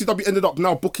WCW ended up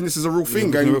now booking this as a real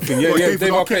thing. Yeah, And Dave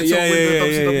Arquette, yeah.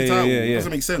 WCW title. yeah. It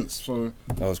doesn't make sense. So,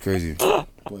 That was crazy.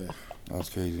 boy, That was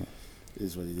crazy. it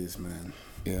is what it is, man.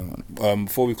 Yeah, man.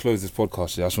 Before we close this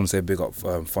podcast, I just want to say big up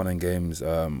Fun and Games.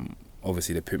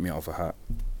 Obviously, they picked me out of a hat.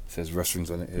 It says wrestling's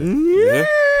on it here.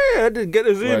 I did get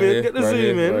the zoom in. Get the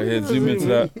zoom in. Right here, zoom into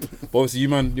that. But obviously, you,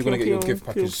 man, you're going to get your gift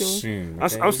package soon.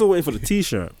 Okay? I'm still waiting for the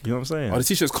t-shirt. You know what I'm saying? Oh, the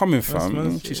t-shirt's coming, fam.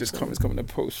 That's T-shirt's coming. It's coming in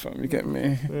the post, fam. You get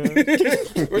me?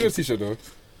 Where's your t-shirt, though?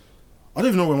 I don't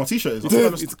even know where my t-shirt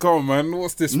is. It's gone, man.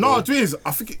 What's this? No, bro? it is.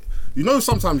 I think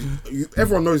sometimes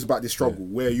everyone knows about this struggle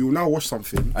where you now watch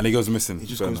something, And he goes missing. it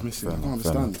just goes missing. I don't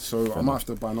understand. So I might have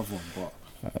to buy another one. But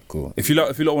Cool. If you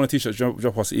lot want a t-shirt,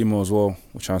 drop us an email as well.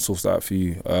 We'll try and source that out for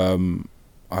you.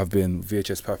 I've been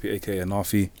VHS Pappy, aka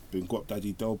Nafi. been Guap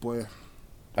Daddy Del Boy.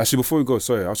 Actually, before we go,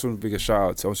 sorry, I just want to give a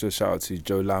shout out to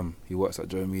Joe Lamb. He works at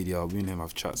Joe Media. Me and him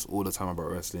have chats all the time about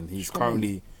wrestling. He's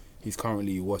currently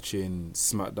watching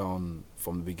SmackDown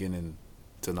from the beginning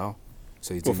to now.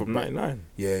 So he's from 99.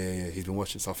 Yeah. He's been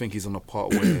watching. So I think he's on a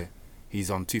part where he's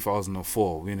on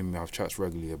 2004. Me and him have chats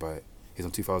regularly about it. He's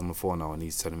on 2004 now, and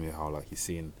he's telling me how like he's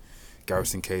seeing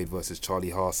Garrison Cade versus Charlie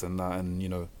Haas and that, and you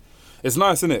know, it's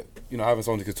nice, isn't it? You know, having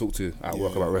someone you can talk to at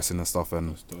work about wrestling and stuff.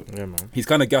 And Yeah, man. he's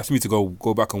kind of gassed me to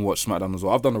go back and watch SmackDown as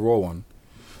well. I've done the Raw one,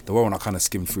 The Raw one I kind of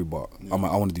skimmed through, but I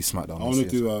want to do SmackDown. I want to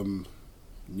do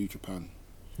New Japan.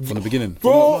 from the beginning.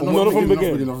 Bro, Not not from the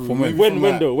beginning, beginning. not From maybe When,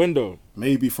 from when though?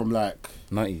 Maybe from like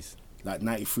 90s.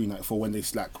 93, 94, when they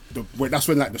like that's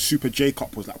when like the Super J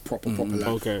Cup was like proper like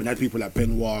okay. when they had people like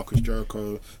Benoit, Chris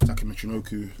Jericho, Taka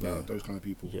Michinoku, like, those kind of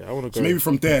people. Yeah, I want to go. So maybe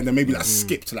from there and then maybe like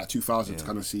skip to like 2000 to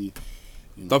kind of see.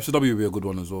 WCW would be a good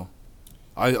one as well.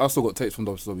 I still got tapes from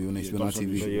WCW when they used to be on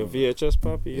WCW. So TV. your VHS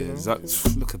puppy, you Yeah, know?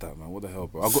 exactly. Look at that, man. What the hell,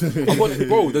 bro?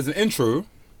 Bro, there's an intro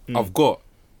I've got.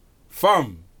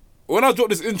 Fam, when I drop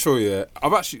this intro, yeah,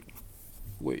 I've actually...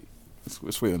 Wait.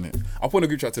 Let's wait on it. I'll put in a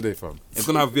group chat today, fam. It's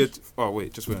going to have VH... Oh,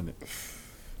 wait. Just wait on it.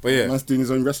 But yeah. Man's doing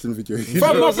his own wrestling video.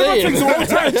 Fam, no, saying.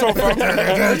 it's all time,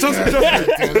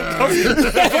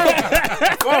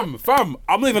 fam. Fam,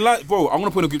 I'm not even like... Bro, I'm going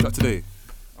to put in a group chat today.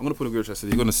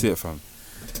 You're going to see it, fam.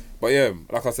 But yeah,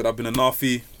 like I said, I've been a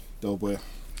Nafi. Doughboy.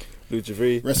 Lucha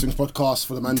V. Wrestling podcast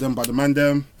for the man them by the man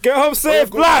them. Get home safe,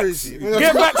 go blacks! crazy.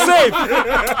 Get back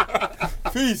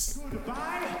safe! Peace.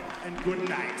 Goodbye and good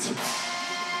night.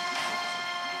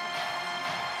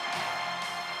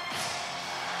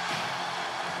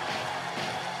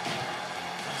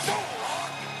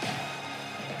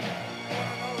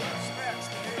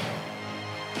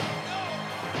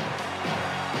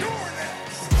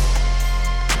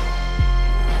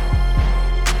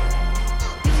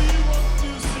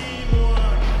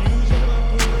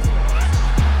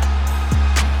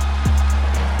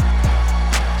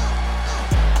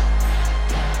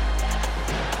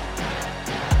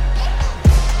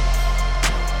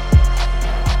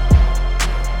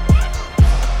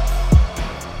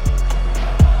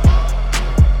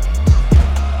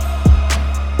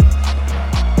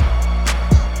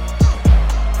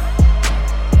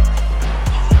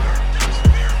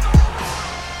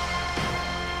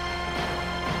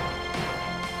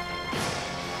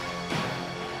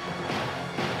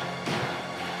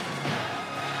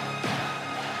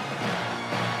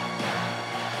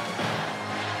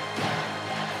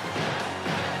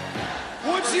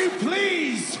 Would you please?